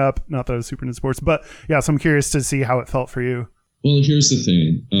growing up. Not that I was super into sports, but yeah, so I'm curious to see how it felt for you. Well, here's the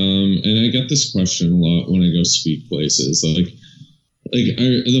thing. And I get this question a lot when I go speak places.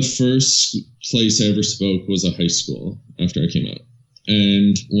 The first place I ever spoke was a high school after I came out.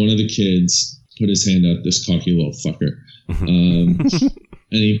 And one of the kids put his hand up, this cocky little fucker. And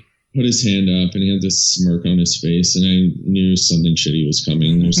he put his hand up and he had this smirk on his face, and I knew something shitty was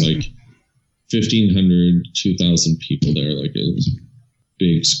coming. There's like 1,500, 2,000 people there, like it was a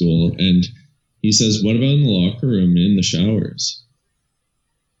big school. And he says, "What about in the locker room, in the showers?"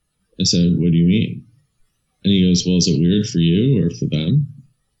 I said, "What do you mean?" And he goes, "Well, is it weird for you or for them?"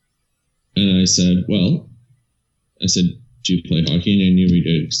 And I said, "Do you play hockey?" And I knew he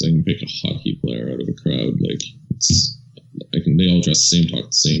did, because I can pick a hockey player out of a crowd. Like, they all dress the same, talk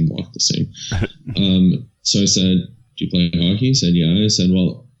the same, walk the same. So I said, "Do you play hockey?" He said, "Yeah." I said,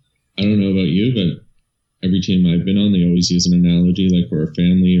 "Well, I don't know about you, but every team I've been on, they always use an analogy like we're a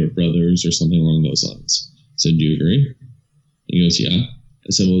family or brothers or something along those lines." I said, "Do you agree?" He goes, "Yeah." I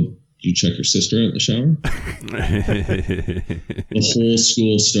said, "Well, do you check your sister out in the shower?" The whole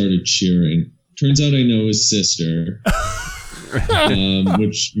school started cheering. Turns out I know his sister,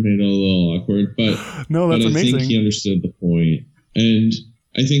 which made it a little awkward. But No, that's I amazing. think he understood the point. And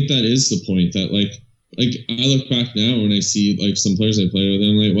I think that is the point, that like I look back now and I see like some players I played with,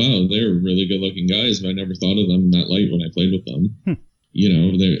 and I'm like, wow, they're really good looking guys, but I never thought of them in that light when I played with them. You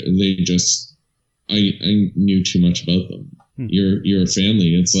know, they just, I knew too much about them. You're a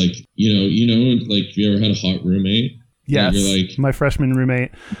family. It's like, you know, like, have you ever had a hot roommate? Yes, You're like, my freshman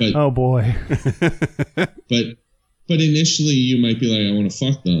roommate. but, Oh boy. but initially you might be like, I want to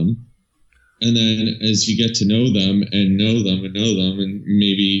fuck them. And then as you get to know them and know them, and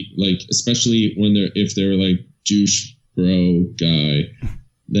maybe like, especially when if they're like douche bro guy,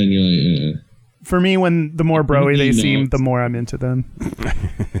 then you're like, For me, when the more broy they Maybe seem, not. the more I'm into them.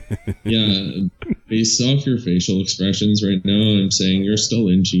 yeah. Based off your facial expressions right now, I'm saying you're still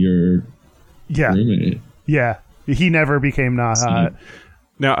into your Yeah. roommate. Yeah. He never became not hot.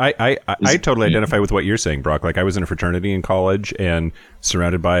 Now, I totally identify with what you're saying, Brock. Like, I was in a fraternity in college and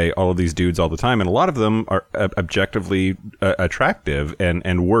surrounded by all of these dudes all the time, and a lot of them are objectively attractive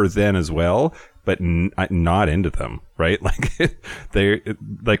and were then as well, but not into them, right? Like, they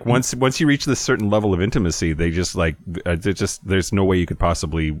like once you reach this certain level of intimacy, they just like there's no way you could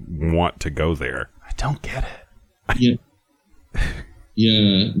possibly want to go there. I don't get it. Yeah.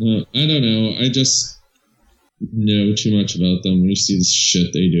 Yeah. No, I don't know. I just know too much about them. When you see the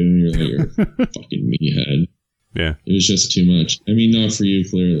shit they do, you're like, you're a fucking meathead. Yeah. It was just too much. I mean, not for you,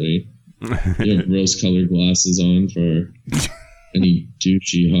 clearly. You have rose-colored glasses on for any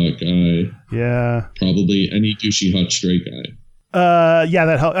douchey hot guy. Yeah. Probably any douchey hot straight guy. Yeah,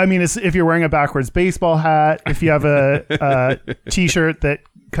 that helps. I mean, if you're wearing a backwards baseball hat, if you have a t-shirt that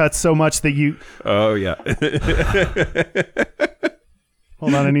cuts so much that you... Oh, yeah.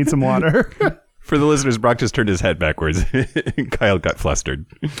 Hold on, I need some water. For the listeners, Brock just turned his head backwards. Kyle got flustered.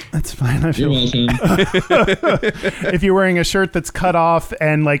 That's fine. I You're feel welcome. if you're wearing a shirt that's cut off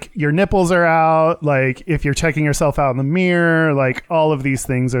and like your nipples are out, like if you're checking yourself out in the mirror, like all of these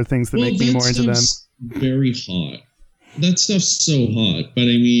things are things that make me more into them. stuff's very hot. That stuff's so hot. But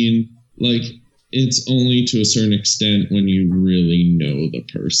I mean, like, it's only to a certain extent when you really know the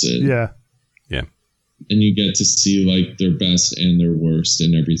person. Yeah. Yeah. And you get to see like their best and their worst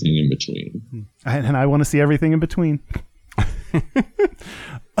and everything in between. And I want to see everything in between.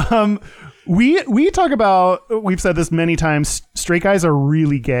 We talk about, we've said this many times, straight guys are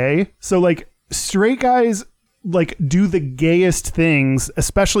really gay. So like straight guys like do the gayest things,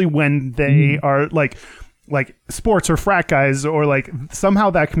 especially when they are like sports or frat guys, or like somehow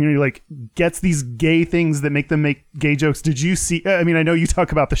that community like gets these gay things that make them make gay jokes. Did you see, I mean, I know you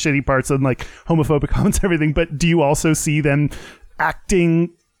talk about the shitty parts and like homophobic comments and everything, but do you also see them acting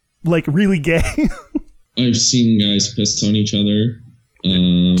like really gay? I've seen guys piss on each other.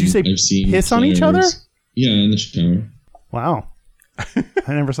 Did you say I've seen piss on each other? Yeah, in the shower. Wow.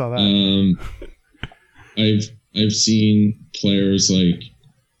 I never saw that. I've seen players like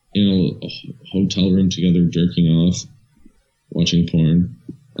in a hotel room together jerking off, watching porn.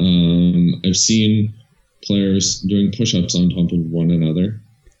 I've seen players doing push-ups on top of one another,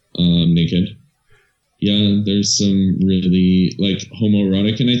 naked. Yeah, there's some really like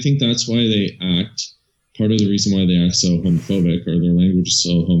homoerotic, and I think that's why they act. Part of the reason why they act so homophobic, or their language is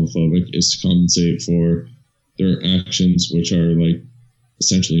so homophobic, is to compensate for their actions, which are like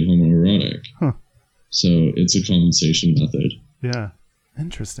essentially homoerotic. Huh. So it's a compensation method. Yeah.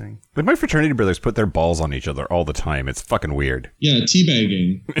 Interesting. Like, my fraternity brothers put their balls on each other all the time. It's fucking weird. Yeah,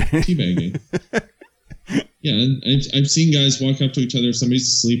 teabagging. Teabagging. Yeah, and I've seen guys walk up to each other. Somebody's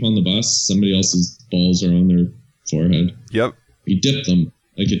asleep on the bus. Somebody else's balls are on their forehead. Yep. You dip them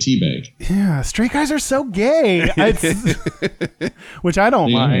like a teabag. Yeah, straight guys are so gay. Which I don't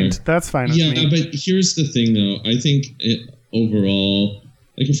They mind. are. That's fine with Yeah, me. but here's the thing, though. I think overall,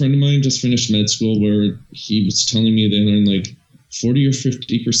 like a friend of mine just finished med school where he was telling me they learn like 40 or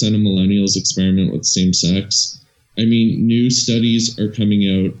 50% of millennials experiment with same sex. I mean, new studies are coming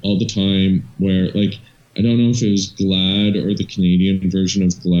out all the time where, like, I don't know if it was GLAAD or the Canadian version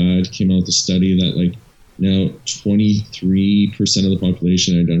of GLAAD came out with a study that, like, now 23% of the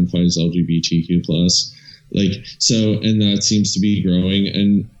population identifies LGBTQ+. Like, so, and that seems to be growing.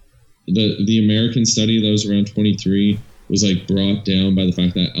 And the American study that was around 23 was, like, brought down by the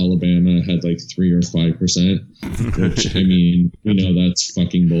fact that Alabama had, like, 3 or 5%, which, I mean, we know that's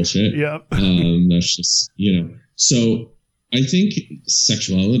fucking bullshit. Yep. That's just, you know. So I think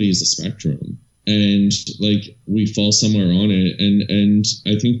sexuality is a spectrum, and like we fall somewhere on it. And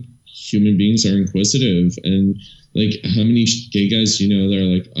I think human beings are inquisitive, and like how many gay guys do you know that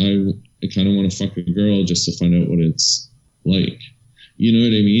are like, I kind of want to fuck a girl just to find out what it's like. You know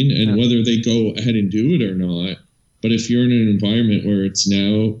what I mean? And whether they go ahead and do it or not, but if you're in an environment where it's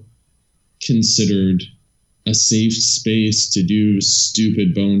now considered a safe space to do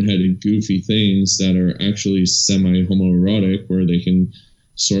stupid, boneheaded, goofy things that are actually semi-homoerotic, where they can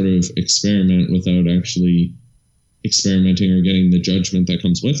sort of experiment without actually experimenting or getting the judgment that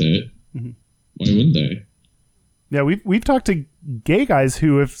comes with it, why wouldn't they? Yeah, we've talked to gay guys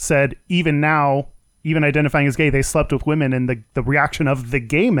who have said even now, even identifying as gay, they slept with women, and the reaction of the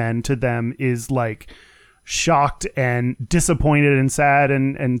gay men to them is like shocked and disappointed and sad,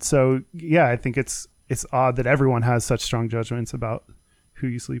 and so yeah, I think it's odd that everyone has such strong judgments about who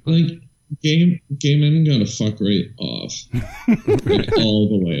you sleep with. Like gay men gotta fuck right off, like all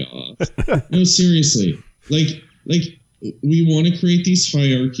the way off. No, seriously, like we want to create these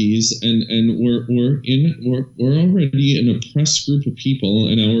hierarchies, and we're already an oppressed group of people,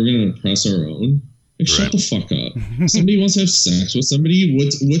 and now we're gonna oppress our own. Like, shut the fuck up. Somebody wants to have sex with somebody.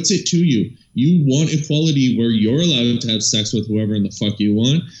 What's it to you? You want equality where you're allowed to have sex with whoever in the fuck you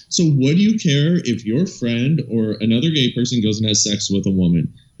want. So what do you care if your friend or another gay person goes and has sex with a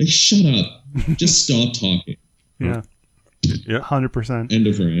woman? Like, shut up. Just stop talking. Yeah. Yeah. 100%. End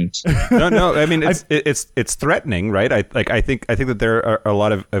of rant. No. I mean, it's threatening, right? I think that there are a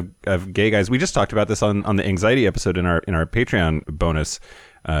lot of gay guys. We just talked about this on the anxiety episode in our Patreon bonus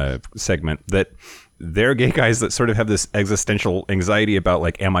segment, that they're gay guys that sort of have this existential anxiety about,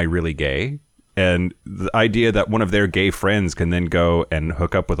 like, am I really gay? And the idea that one of their gay friends can then go and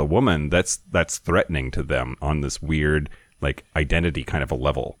hook up with a woman, that's threatening to them on this weird, like, identity kind of a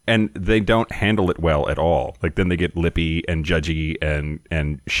level. And they don't handle it well at all. Like, then they get lippy and judgy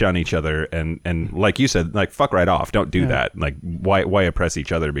and shun each other. And like you said, like, fuck right off. Don't do that. Like, why oppress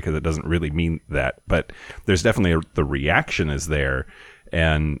each other? Because it doesn't really mean that. But there's definitely the reaction is there.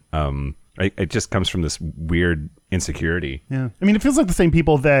 And it just comes from this weird insecurity. Yeah. I mean, it feels like the same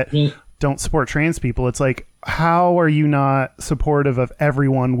people that don't support trans people. It's like, how are you not supportive of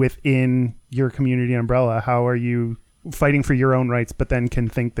everyone within your community umbrella? How are you fighting for your own rights, but then can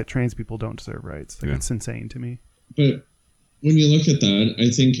think that trans people don't deserve rights? Like, it's insane to me. But when you look at that, I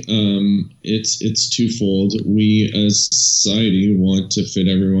think it's twofold. We as society want to fit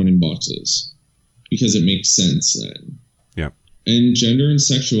everyone in boxes because it makes sense then. And gender and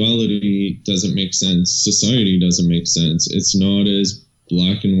sexuality doesn't make sense. Society doesn't make sense. It's not as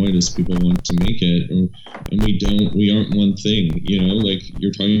black and white as people want to make it. And we aren't one thing, you know, like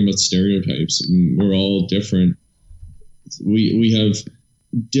you're talking about stereotypes. We're all different. We have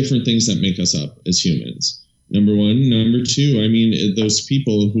different things that make us up as humans. Number one. Number two, I mean, those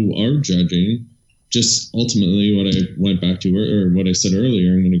people who are judging, just ultimately what I went back to, or what I said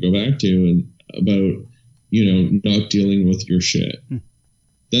earlier, I'm going to go back to, and about, you know, not dealing with your shit.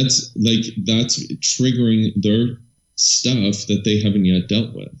 That's triggering their stuff that they haven't yet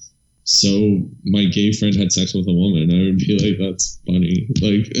dealt with. So my gay friend had sex with a woman. I would be like, that's funny.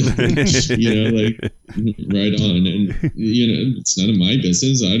 Like, you know, like, right on. And, you know, it's none of my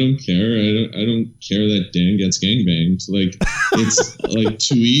business. I don't care. I don't care that Dan gets gangbanged. Like, it's like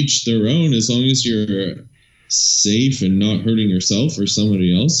to each their own, as long as you're safe and not hurting yourself or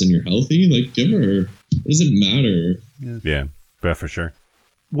somebody else and you're healthy, like, give her. What does it matter? Yeah, for sure.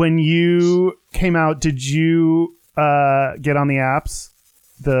 When you came out, did you get on the apps,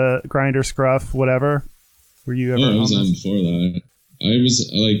 the Grindr, Scruff, whatever? Were you ever? I was on before that. I was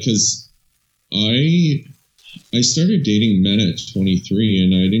like, because I started dating men at 23,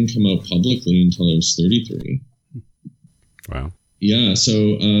 and I didn't come out publicly until I was 33. Wow. Yeah.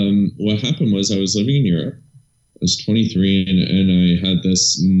 So what happened was I was living in Europe. I was 23, and I had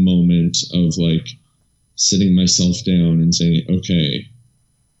this moment of like sitting myself down and saying, okay,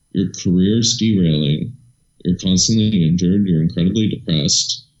 your career's derailing. You're constantly injured. You're incredibly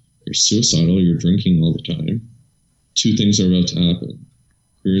depressed. You're suicidal. You're drinking all the time. Two things are about to happen.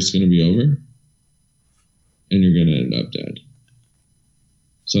 career's going to be over and you're going to end up dead.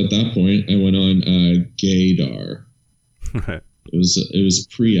 So at that point, I went on Gaydar. It was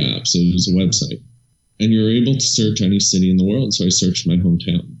pre-apps. It was a website. And you were able to search any city in the world. So I searched my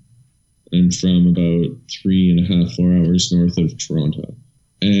hometown. I'm from about 3.5, 4 hours north of Toronto.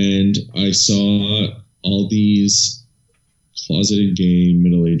 And I saw all these closeted gay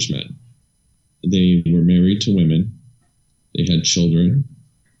middle-aged men. They were married to women. They had children.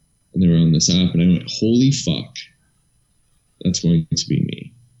 And they were on this app. And I went, holy fuck. That's going to be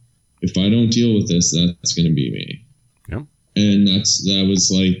me. If I don't deal with this, that's going to be me. Yep. And that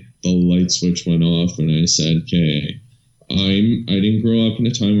was like the light switch went off when I said, okay, I didn't grow up in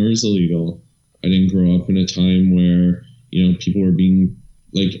a time where it was illegal. I didn't grow up in a time where, people were being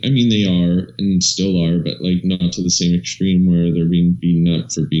like, I mean, they are and still are, but like not to the same extreme where they're being beaten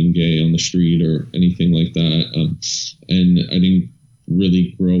up for being gay on the street or anything like that. And I didn't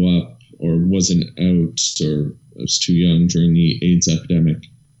really grow up or wasn't out, or I was too young during the AIDS epidemic.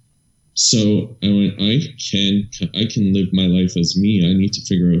 So I went, I can live my life as me. I need to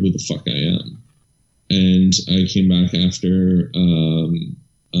figure out who the fuck I am. And I came back after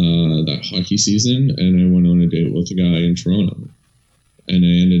that hockey season, and I went on a date with a guy in Toronto. And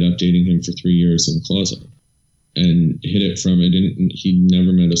I ended up dating him for 3 years in the closet. And hit it from, he'd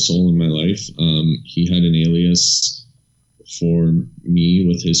never met a soul in my life. He had an alias for me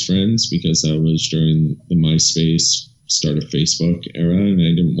with his friends because that was during the MySpace start of Facebook era, and I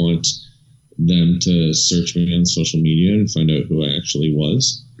didn't want them to search me on social media and find out who I actually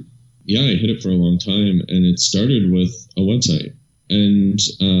was. Yeah, I hid it for a long time, and it started with a website. And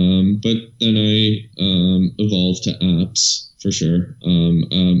but then I evolved to apps for sure.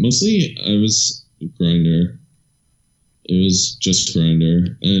 Mostly I was Grindr. It was just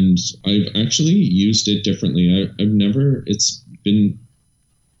Grindr, and I've actually used it differently. It's been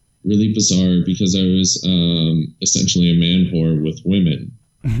really bizarre because I was essentially a man whore with women.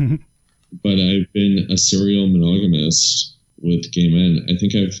 But I've been a serial monogamist with gay men. I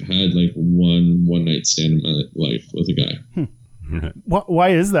think I've had like one night stand in my life with a guy. Why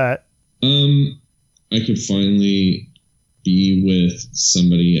is that? I could finally be with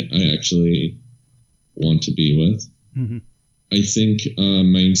somebody I actually want to be with. Mm-hmm. I think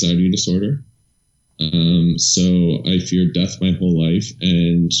my anxiety disorder. So I feared death my whole life,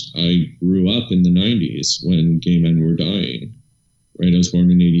 and I grew up in the 90s when gay men were dying. Right, I was born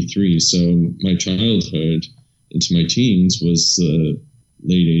in 83, so my childhood into my teens was the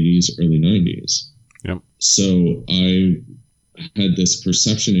late 80s, early 90s. Yep. So I had this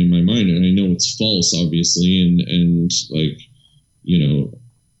perception in my mind, and I know it's false, obviously, and like,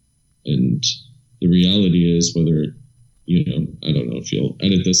 and the reality is whether, I don't know if you'll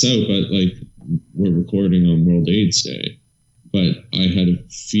edit this out, but like, we're recording on World AIDS Day, but I had a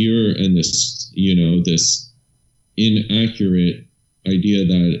fear and this, this inaccurate idea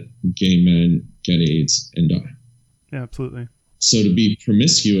that gay men get AIDS and die. Yeah, absolutely. So to be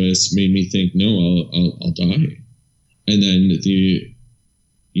promiscuous made me think, no, I'll die. And then the,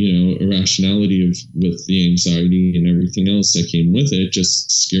 irrationality with the anxiety and everything else that came with it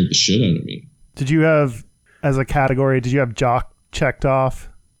just scared the shit out of me. Did you have, as a category, jock checked off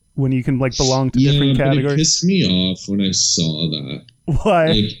when you can like belong to different categories? But it pissed me off when I saw that. Why?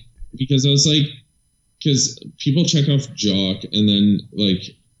 Like, because I was like, because people check off jock and then like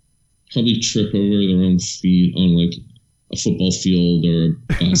probably trip over their own feet on like a football field or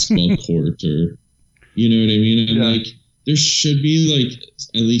a basketball court, or you know what I mean? And like, there should be like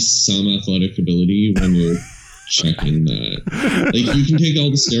at least some athletic ability when you're checking that. Like, you can take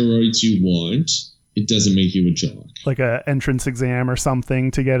all the steroids you want, it doesn't make you a jock. Like a entrance exam or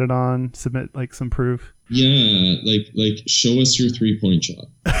something to get it on, submit like some proof. Yeah, like show us your 3-point shot.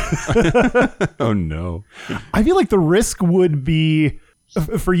 Oh no. I feel like the risk would be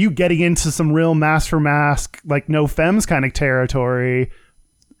for you getting into some real mask for mask, like no femmes kind of territory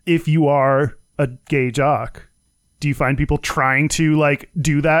if you are a gay jock. Do you find people trying to like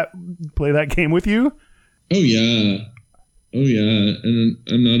do that, play that game with you? Oh yeah. And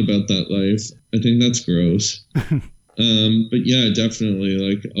I'm not about that life. I think that's gross. But yeah, definitely.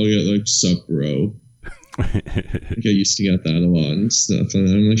 Like, I'll get like, sup, bro. Like, I used to get that a lot and stuff, and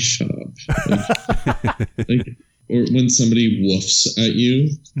I'm like, shut up. Like, or when somebody woofs at you,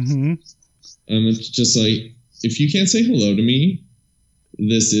 it's just like, if you can't say hello to me,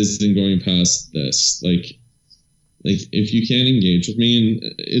 this isn't going past this. Like if you can't engage with me,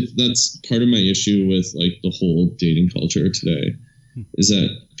 and that's part of my issue with like the whole dating culture today, is that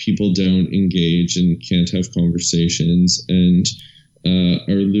people don't engage and can't have conversations and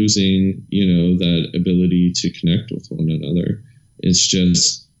are losing, that ability to connect with one another. It's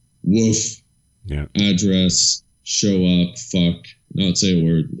just woof, Yeah. address, show up, fuck, not say a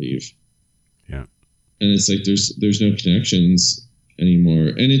word, leave. Yeah. And it's like there's no connections anymore.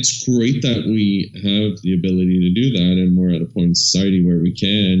 And it's great that we have the ability to do that, and we're at a point in society where we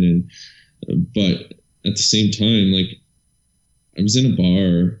can. And but at the same time, like, I was in a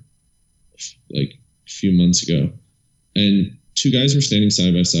bar like a few months ago, and two guys were standing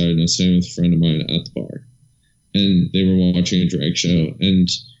side by side, and I was standing with a friend of mine at the bar, and they were watching a drag show. And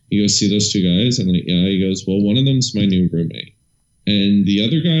he goes, "See those two guys?" I'm like, "Yeah." He goes, "Well, one of them's my new roommate, and the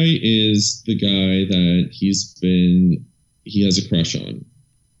other guy is the guy that he has a crush on."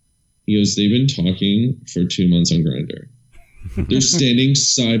 He goes, "They've been talking for 2 months on Grindr. They're standing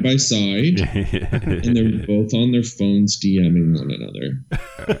side by side, and they're both on their phones DMing one another."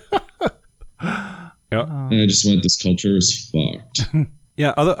 Yeah. And I just went, this culture is fucked.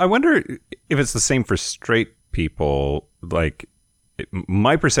 Yeah, although I wonder if it's the same for straight people. Like,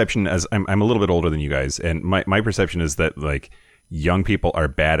 my perception, as I'm a little bit older than you guys, and my perception is that, like, young people are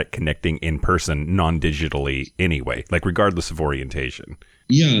bad at connecting in person, non-digitally anyway, like, regardless of orientation.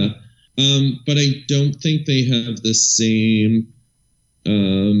 Yeah. But I don't think they have the same,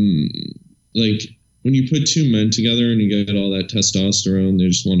 like, when you put two men together and you get all that testosterone, they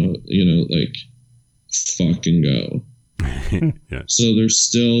just want to, like, fuck and go. Yeah. So there's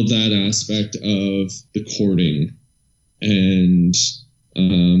still that aspect of the courting, and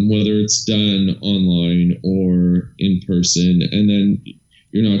whether it's done online or in person, and then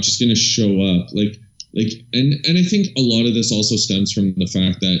you're not just going to show up and I think a lot of this also stems from the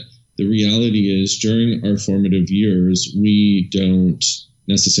fact that the reality is, during our formative years, we don't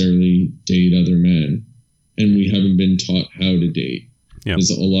necessarily date other men, and we haven't been taught how to date. Yeah.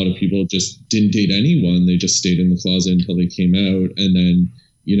 Because a lot of people just didn't date anyone. They just stayed in the closet until they came out, and then,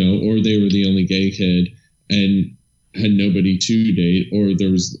 or they were the only gay kid and had nobody to date, or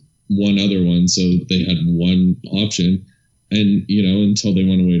there was one other one, so they had one option, and, until they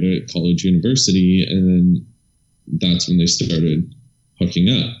went away to college, university, and then that's when they started hooking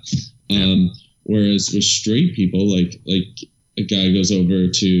up. Whereas with straight people, like a guy goes over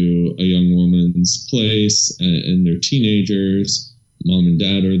to a young woman's place, and they're teenagers, mom and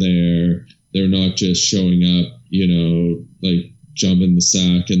dad are there. They're not just showing up, like jump in the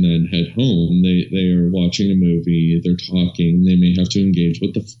sack and then head home. They are watching a movie. They're talking. They may have to engage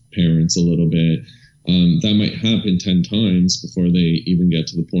with the parents a little bit. That might happen 10 times before they even get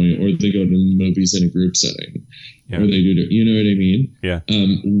to the point, or they go to the movies in a group setting, or they do, you know what I mean? Yeah.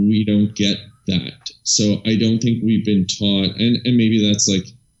 We don't get that. So I don't think we've been taught, and maybe that's like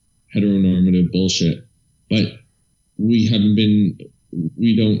heteronormative bullshit, but we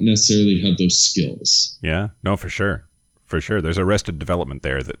don't necessarily have those skills. Yeah. No, for sure. For sure. There's arrested development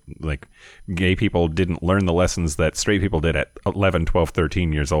there that, like, gay people didn't learn the lessons that straight people did at 11, 12,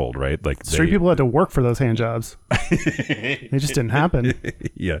 13 years old, right? Like, straight people had to work for those hand jobs. They just didn't happen.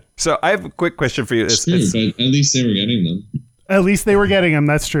 Yeah. So I have a quick question for you. It's true, but at least they were getting them. At least they were getting them.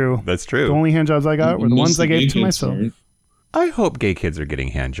 That's true. That's true. The only hand jobs I got were the ones I gave to myself. I hope gay kids are getting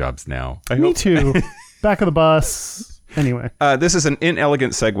hand jobs now. Me too. Back of the bus. Anyway. This is an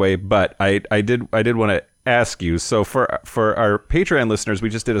inelegant segue, but I did want to ask you. So for our Patreon listeners, we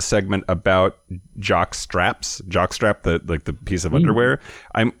just did a segment about jock straps. Jockstrap, the piece of underwear.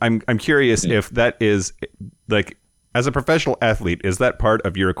 I'm curious if that is, like, as a professional athlete, is that part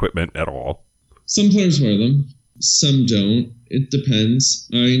of your equipment at all? Some players wear them, some don't. It depends.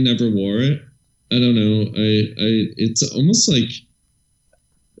 I never wore it. I don't know. It's almost like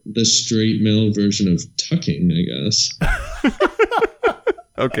the straight male version of tucking, I guess.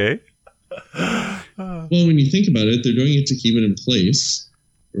 Okay. Well, when you think about it, they're doing it to keep it in place,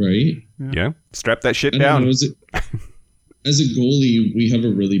 right? Yeah. Strap that shit I don't down. know, as a goalie, we have a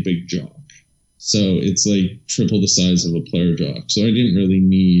really big jock. So it's like triple the size of a player jock. So I didn't really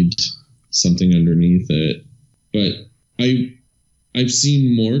need something underneath it. But I've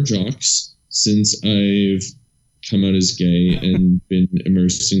seen more jocks since I've come out as gay and been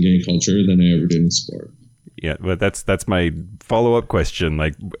immersed in gay culture than I ever did in sport. Yeah, but that's my follow-up question.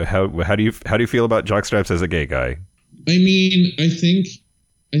 Like, how do you feel about jockstraps as a gay guy? I mean, I think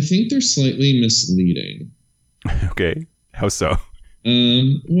they're slightly misleading. Okay, how so?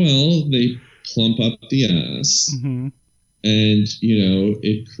 Well, they plump up the ass, Mm-hmm. and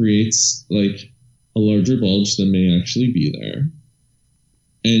it creates like a larger bulge than may actually be there,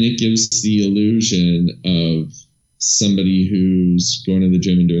 and it gives the illusion of somebody who's going to the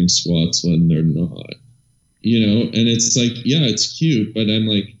gym and doing squats when they're not. And it's like, yeah, it's cute, but I'm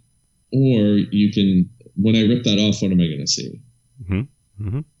like, or you can, when I rip that off, what am I going to see? Mm-hmm.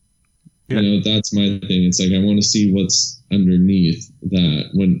 Mm-hmm. Yeah. That's my thing. It's like, I want to see what's underneath that.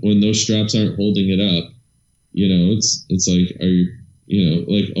 When those straps aren't holding it up, it's like, are you,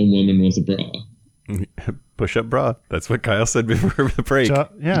 like a woman with a bra. Push-up bra. That's what Kyle said before the break.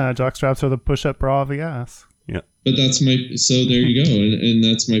 Jock straps are the push-up bra of the ass. Yeah. But so there you go. And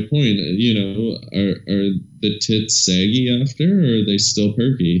that's my point. Are the tits saggy after, or are they still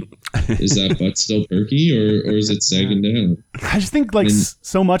perky? Is that butt still perky, or is it sagging down? I just think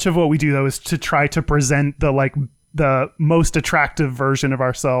so much of what we do though is to try to present the most attractive version of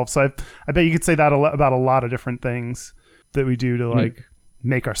ourselves. So I bet you could say that about a lot of different things that we do to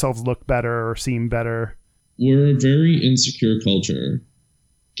make ourselves look better or seem better. We're a very insecure culture,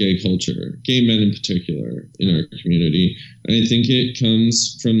 gay men in particular in our community. And I think it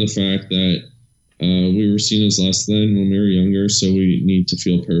comes from the fact that we were seen as less than when we were younger, so we need to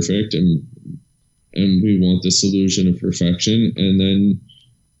feel perfect, and we want this illusion of perfection, and then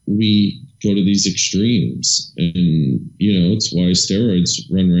we go to these extremes, and it's why steroids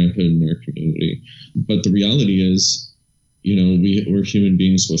run rampant in our community. But the reality is, we're human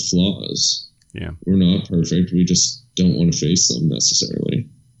beings with flaws. Yeah, we're not perfect. We just don't want to face them necessarily.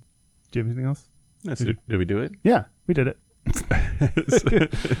 Do you have anything else? Did we do it? Yeah, we did it.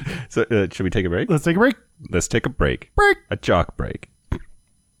 So should we take a break? Let's take a break. Let's take a break. A jock break.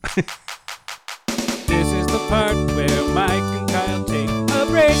 This is the part where Mike and Kyle take a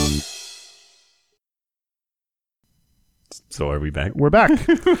break. So are we back? We're back.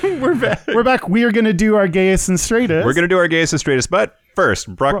 We're back. We are going to do our gayest and straightest. We're going to do our gayest and straightest, but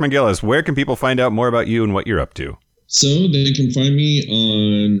first, Brock McGillis, where can people find out more about you and what you're up to? So they can find me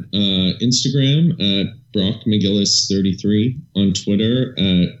on Instagram at Brock McGillis 33, on Twitter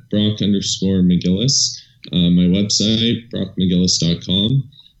at Brock_McGillis, my website, brockmcgillis.com.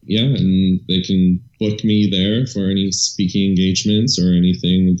 Yeah, and they can book me there for any speaking engagements or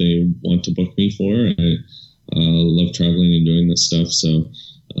anything they want to book me for. I love traveling and doing this stuff, so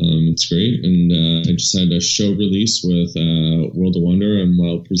it's great. And I just had a show release with World of Wonder and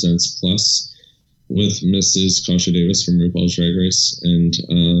Wild Presents Plus with Mrs. Kasha Davis from RuPaul's Drag Race, and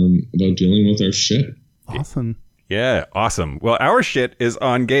about dealing with our shit. Awesome. Yeah, awesome. Well, our shit is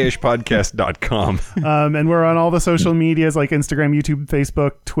on gayishpodcast.com. And we're on all the social medias like Instagram, YouTube,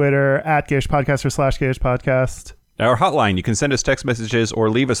 Facebook, Twitter, at gayishpodcast or /gayishpodcast. Our hotline, you can send us text messages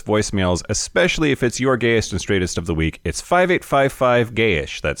or leave us voicemails, especially if it's your gayest and straightest of the week. It's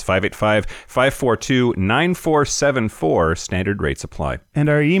 5855-GAYISH. That's 585-542-9474. Standard rates apply. And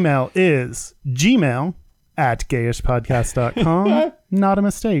our email is gmail@gayishpodcast.com. Not a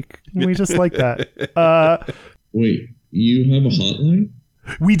mistake. We just like that. Wait, you have a hotline?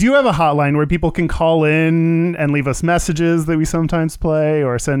 We do have a hotline where people can call in and leave us messages that we sometimes play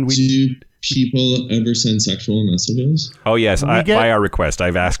or send. Do people ever send sexual messages? Oh, yes. By our request.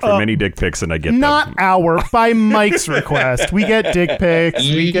 I've asked for many dick pics and I get not them. By Mike's request. We get dick pics.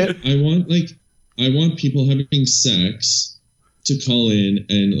 I want people having sex to call in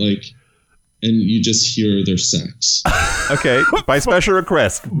and you just hear their sex. Okay, by special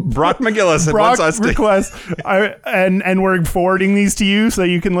request. Brock McGillis wants us to request. And we're forwarding these to you so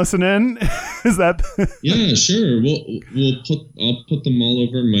you can listen in. Is that? Yeah, sure. I'll put them all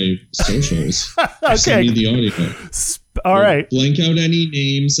over my socials. Okay. Send me the audio. All right. Blank out any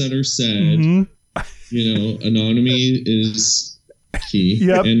names that are said. Mm-hmm. Anonymity is key.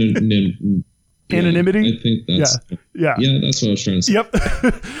 Yep. Anonymity? I think that's... Yeah, that's what I was trying to say. Yep.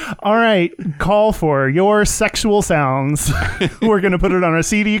 All right. Call for your sexual sounds. We're going to put it on our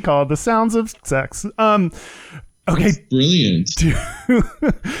CD called The Sounds of Sex. Okay. That's brilliant.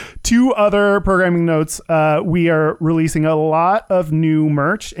 Two other programming notes. We are releasing a lot of new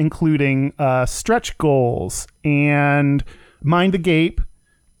merch, including stretch goals and Mind the Gape.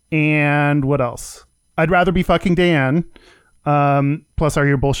 And what else? I'd Rather Be Fucking Dan. Plus our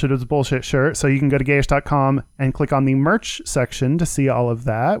Your Bullshit is Bullshit shirt. So you can go to gayish.com and click on the merch section to see all of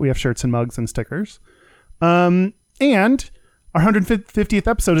that. We have shirts and mugs and stickers. And our 150th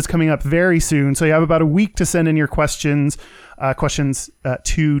episode is coming up very soon. So you have about a week to send in your questions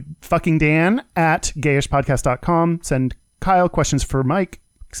to fucking Dan at gayishpodcast.com. Send Kyle questions for Mike.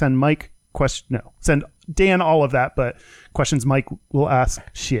 Send Dan all of that, but questions Mike will ask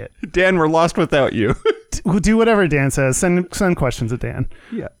shit. Dan, we're lost without you. We'll do whatever Dan says. Send questions to Dan.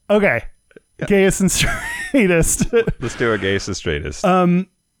 Yeah. Okay. Yeah. Gayest and straightest. Let's do our gayest and straightest.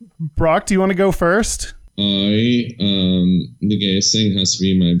 Brock, do you want to go first? The gayest thing has to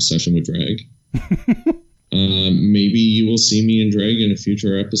be my obsession with drag. Maybe you will see me in drag in a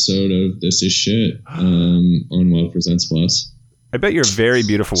future episode of This Is Shit on Wild Presents Plus. I bet you're a very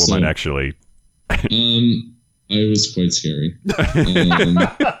beautiful woman, actually. I was quite scary.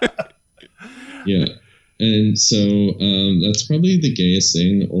 Yeah. And so that's probably the gayest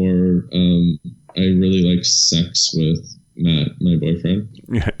thing. Or I really like sex with Matt, my boyfriend.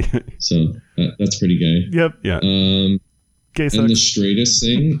 So that's pretty gay. Yep. Yeah. Gay And the sex. straightest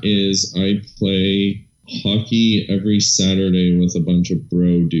thing is I play hockey every Saturday with a bunch of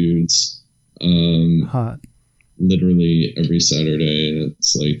bro dudes. Hot. Literally every Saturday. And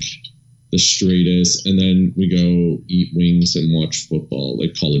it's like the straightest. And then we go eat wings and watch football,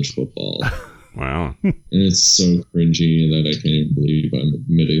 like college football. Wow. And it's so cringy that I can't even believe I'm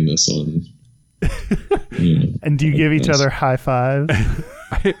admitting this on. And do you give each other high fives?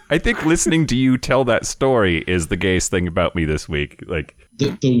 I think listening to you tell that story is the gayest thing about me this week. Like,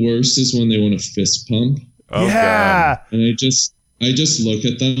 The worst is when they want to fist pump. oh yeah. And I just look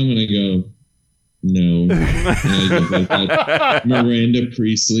at them and I go, no. And I give like that Miranda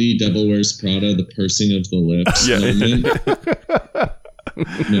Priestley, Devil Wears Prada, the pursing of the lips moment.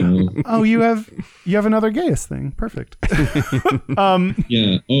 No. Oh, you have another gayest thing. Perfect.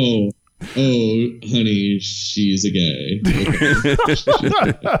 Yeah. Oh, honey, she's a gay.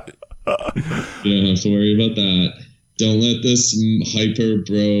 Okay. You don't have to worry about that. Don't let this hyper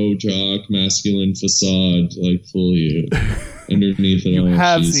bro jock masculine facade like fool you. Underneath it You all,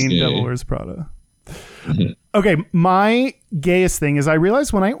 have she's seen gay. Devil Wears Prada. Okay, my gayest thing is I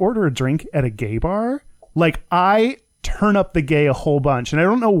realize when I order a drink at a gay bar, like I turn up the gay a whole bunch. And I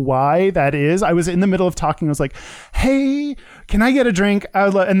don't know why that is. I was in the middle of talking. I was like, hey, can I get a drink?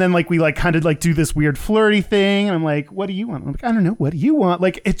 And then like we like kind of like do this weird flirty thing. And I'm like, what do you want? I'm like, I don't know. What do you want?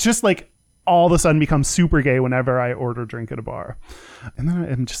 Like, it's just like all of a sudden becomes super gay whenever I order a drink at a bar. And then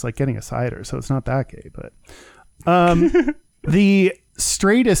I'm just like getting a cider. So it's not that gay. But the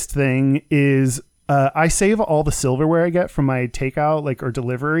straightest thing is I save all the silverware I get from my takeout like or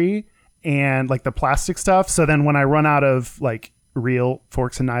delivery and like the plastic stuff. So then when I run out of like real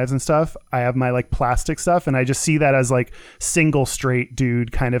forks and knives and stuff, I have my like plastic stuff. And I just see that as like single straight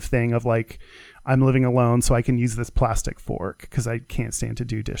dude kind of thing of like, I'm living alone so I can use this plastic fork because I can't stand to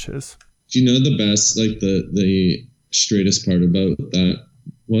do dishes. Do you know the best, like the straightest part about that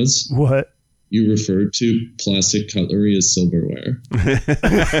was? What? You referred to plastic cutlery as silverware.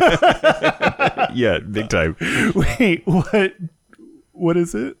 Yeah, big time. Wait, what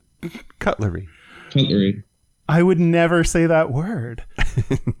is it? Cutlery. Cutlery. I would never say that word.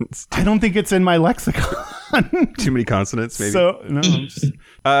 I don't think it's in my lexicon. Too many consonants, maybe. So no, I'm just,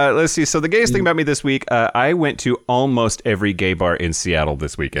 Let's see. So the gayest thing about me this week, I went to almost every gay bar in Seattle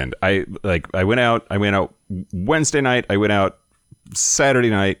this weekend. I went out Wednesday night. I went out Saturday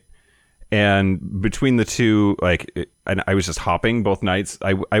night, and between the two, I was just hopping both nights.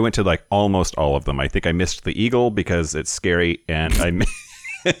 I went to like almost all of them. I think I missed the Eagle because it's scary, and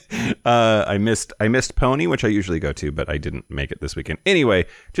I missed Pony, which I usually go to, but I didn't make it this weekend. Anyway,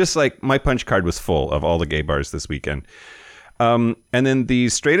 just like my punch card was full of all the gay bars this weekend. And then the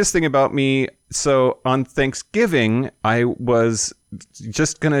straightest thing about me, so on Thanksgiving, I was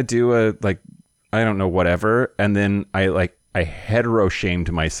just going to do a, I don't know, whatever. And then I hetero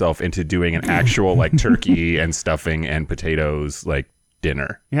shamed myself into doing an actual like turkey and stuffing and potatoes, like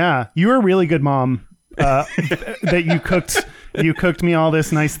dinner. yeah, you were a really good mom. That you cooked me all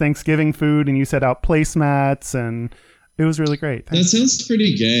this nice Thanksgiving food, and you set out placemats, and it was really great. That sounds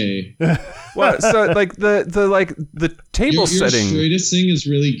pretty gay. Well, so like the table Your setting. straightest thing is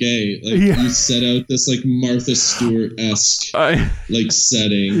really gay. Like Yeah. you set out this like Martha Stewart-esque like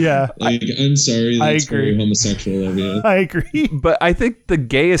setting. Yeah. Like I'm sorry, I that's very agree. homosexual of you. I agree. But I think the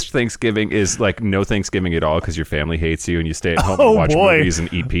gayest Thanksgiving is like no Thanksgiving at all because your family hates you and you stay at home Oh, and watch boy. movies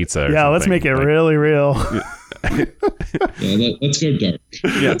and eat pizza. Or Yeah, let's something. make it Like, really real. Yeah, let's go dark.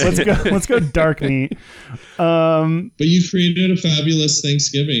 Yeah, Let's go dark meat. But you created a fabulous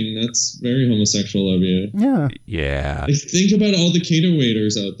Thanksgiving. That's very homosexual of you. Yeah. yeah. Like, think about all the cater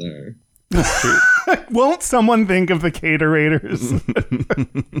waiters out there. Won't someone think of the caterators?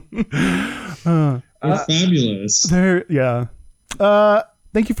 They're fabulous. Yeah.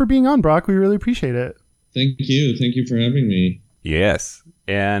 Thank you for being on, Brock. We really appreciate it. Thank you. Thank you for having me. Yes,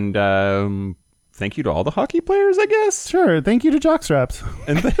 and thank you to all the hockey players, I guess. Sure. Thank you to Jockstraps.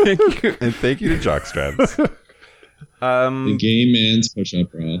 And thank you to Jockstraps. The gay man's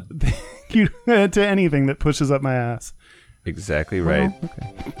push-up bra. Thank you to anything that pushes up my ass. Exactly right. Oh,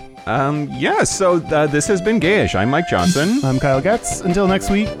 okay. Yeah. So this has been Gayish. I'm Mike Johnson. I'm Kyle Getz. Until next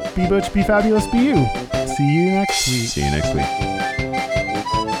week, be butch, be fabulous, be you. See you next week. See you next week.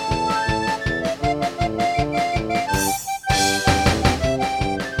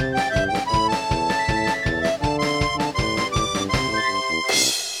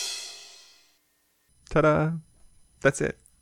 Ta-da! That's it.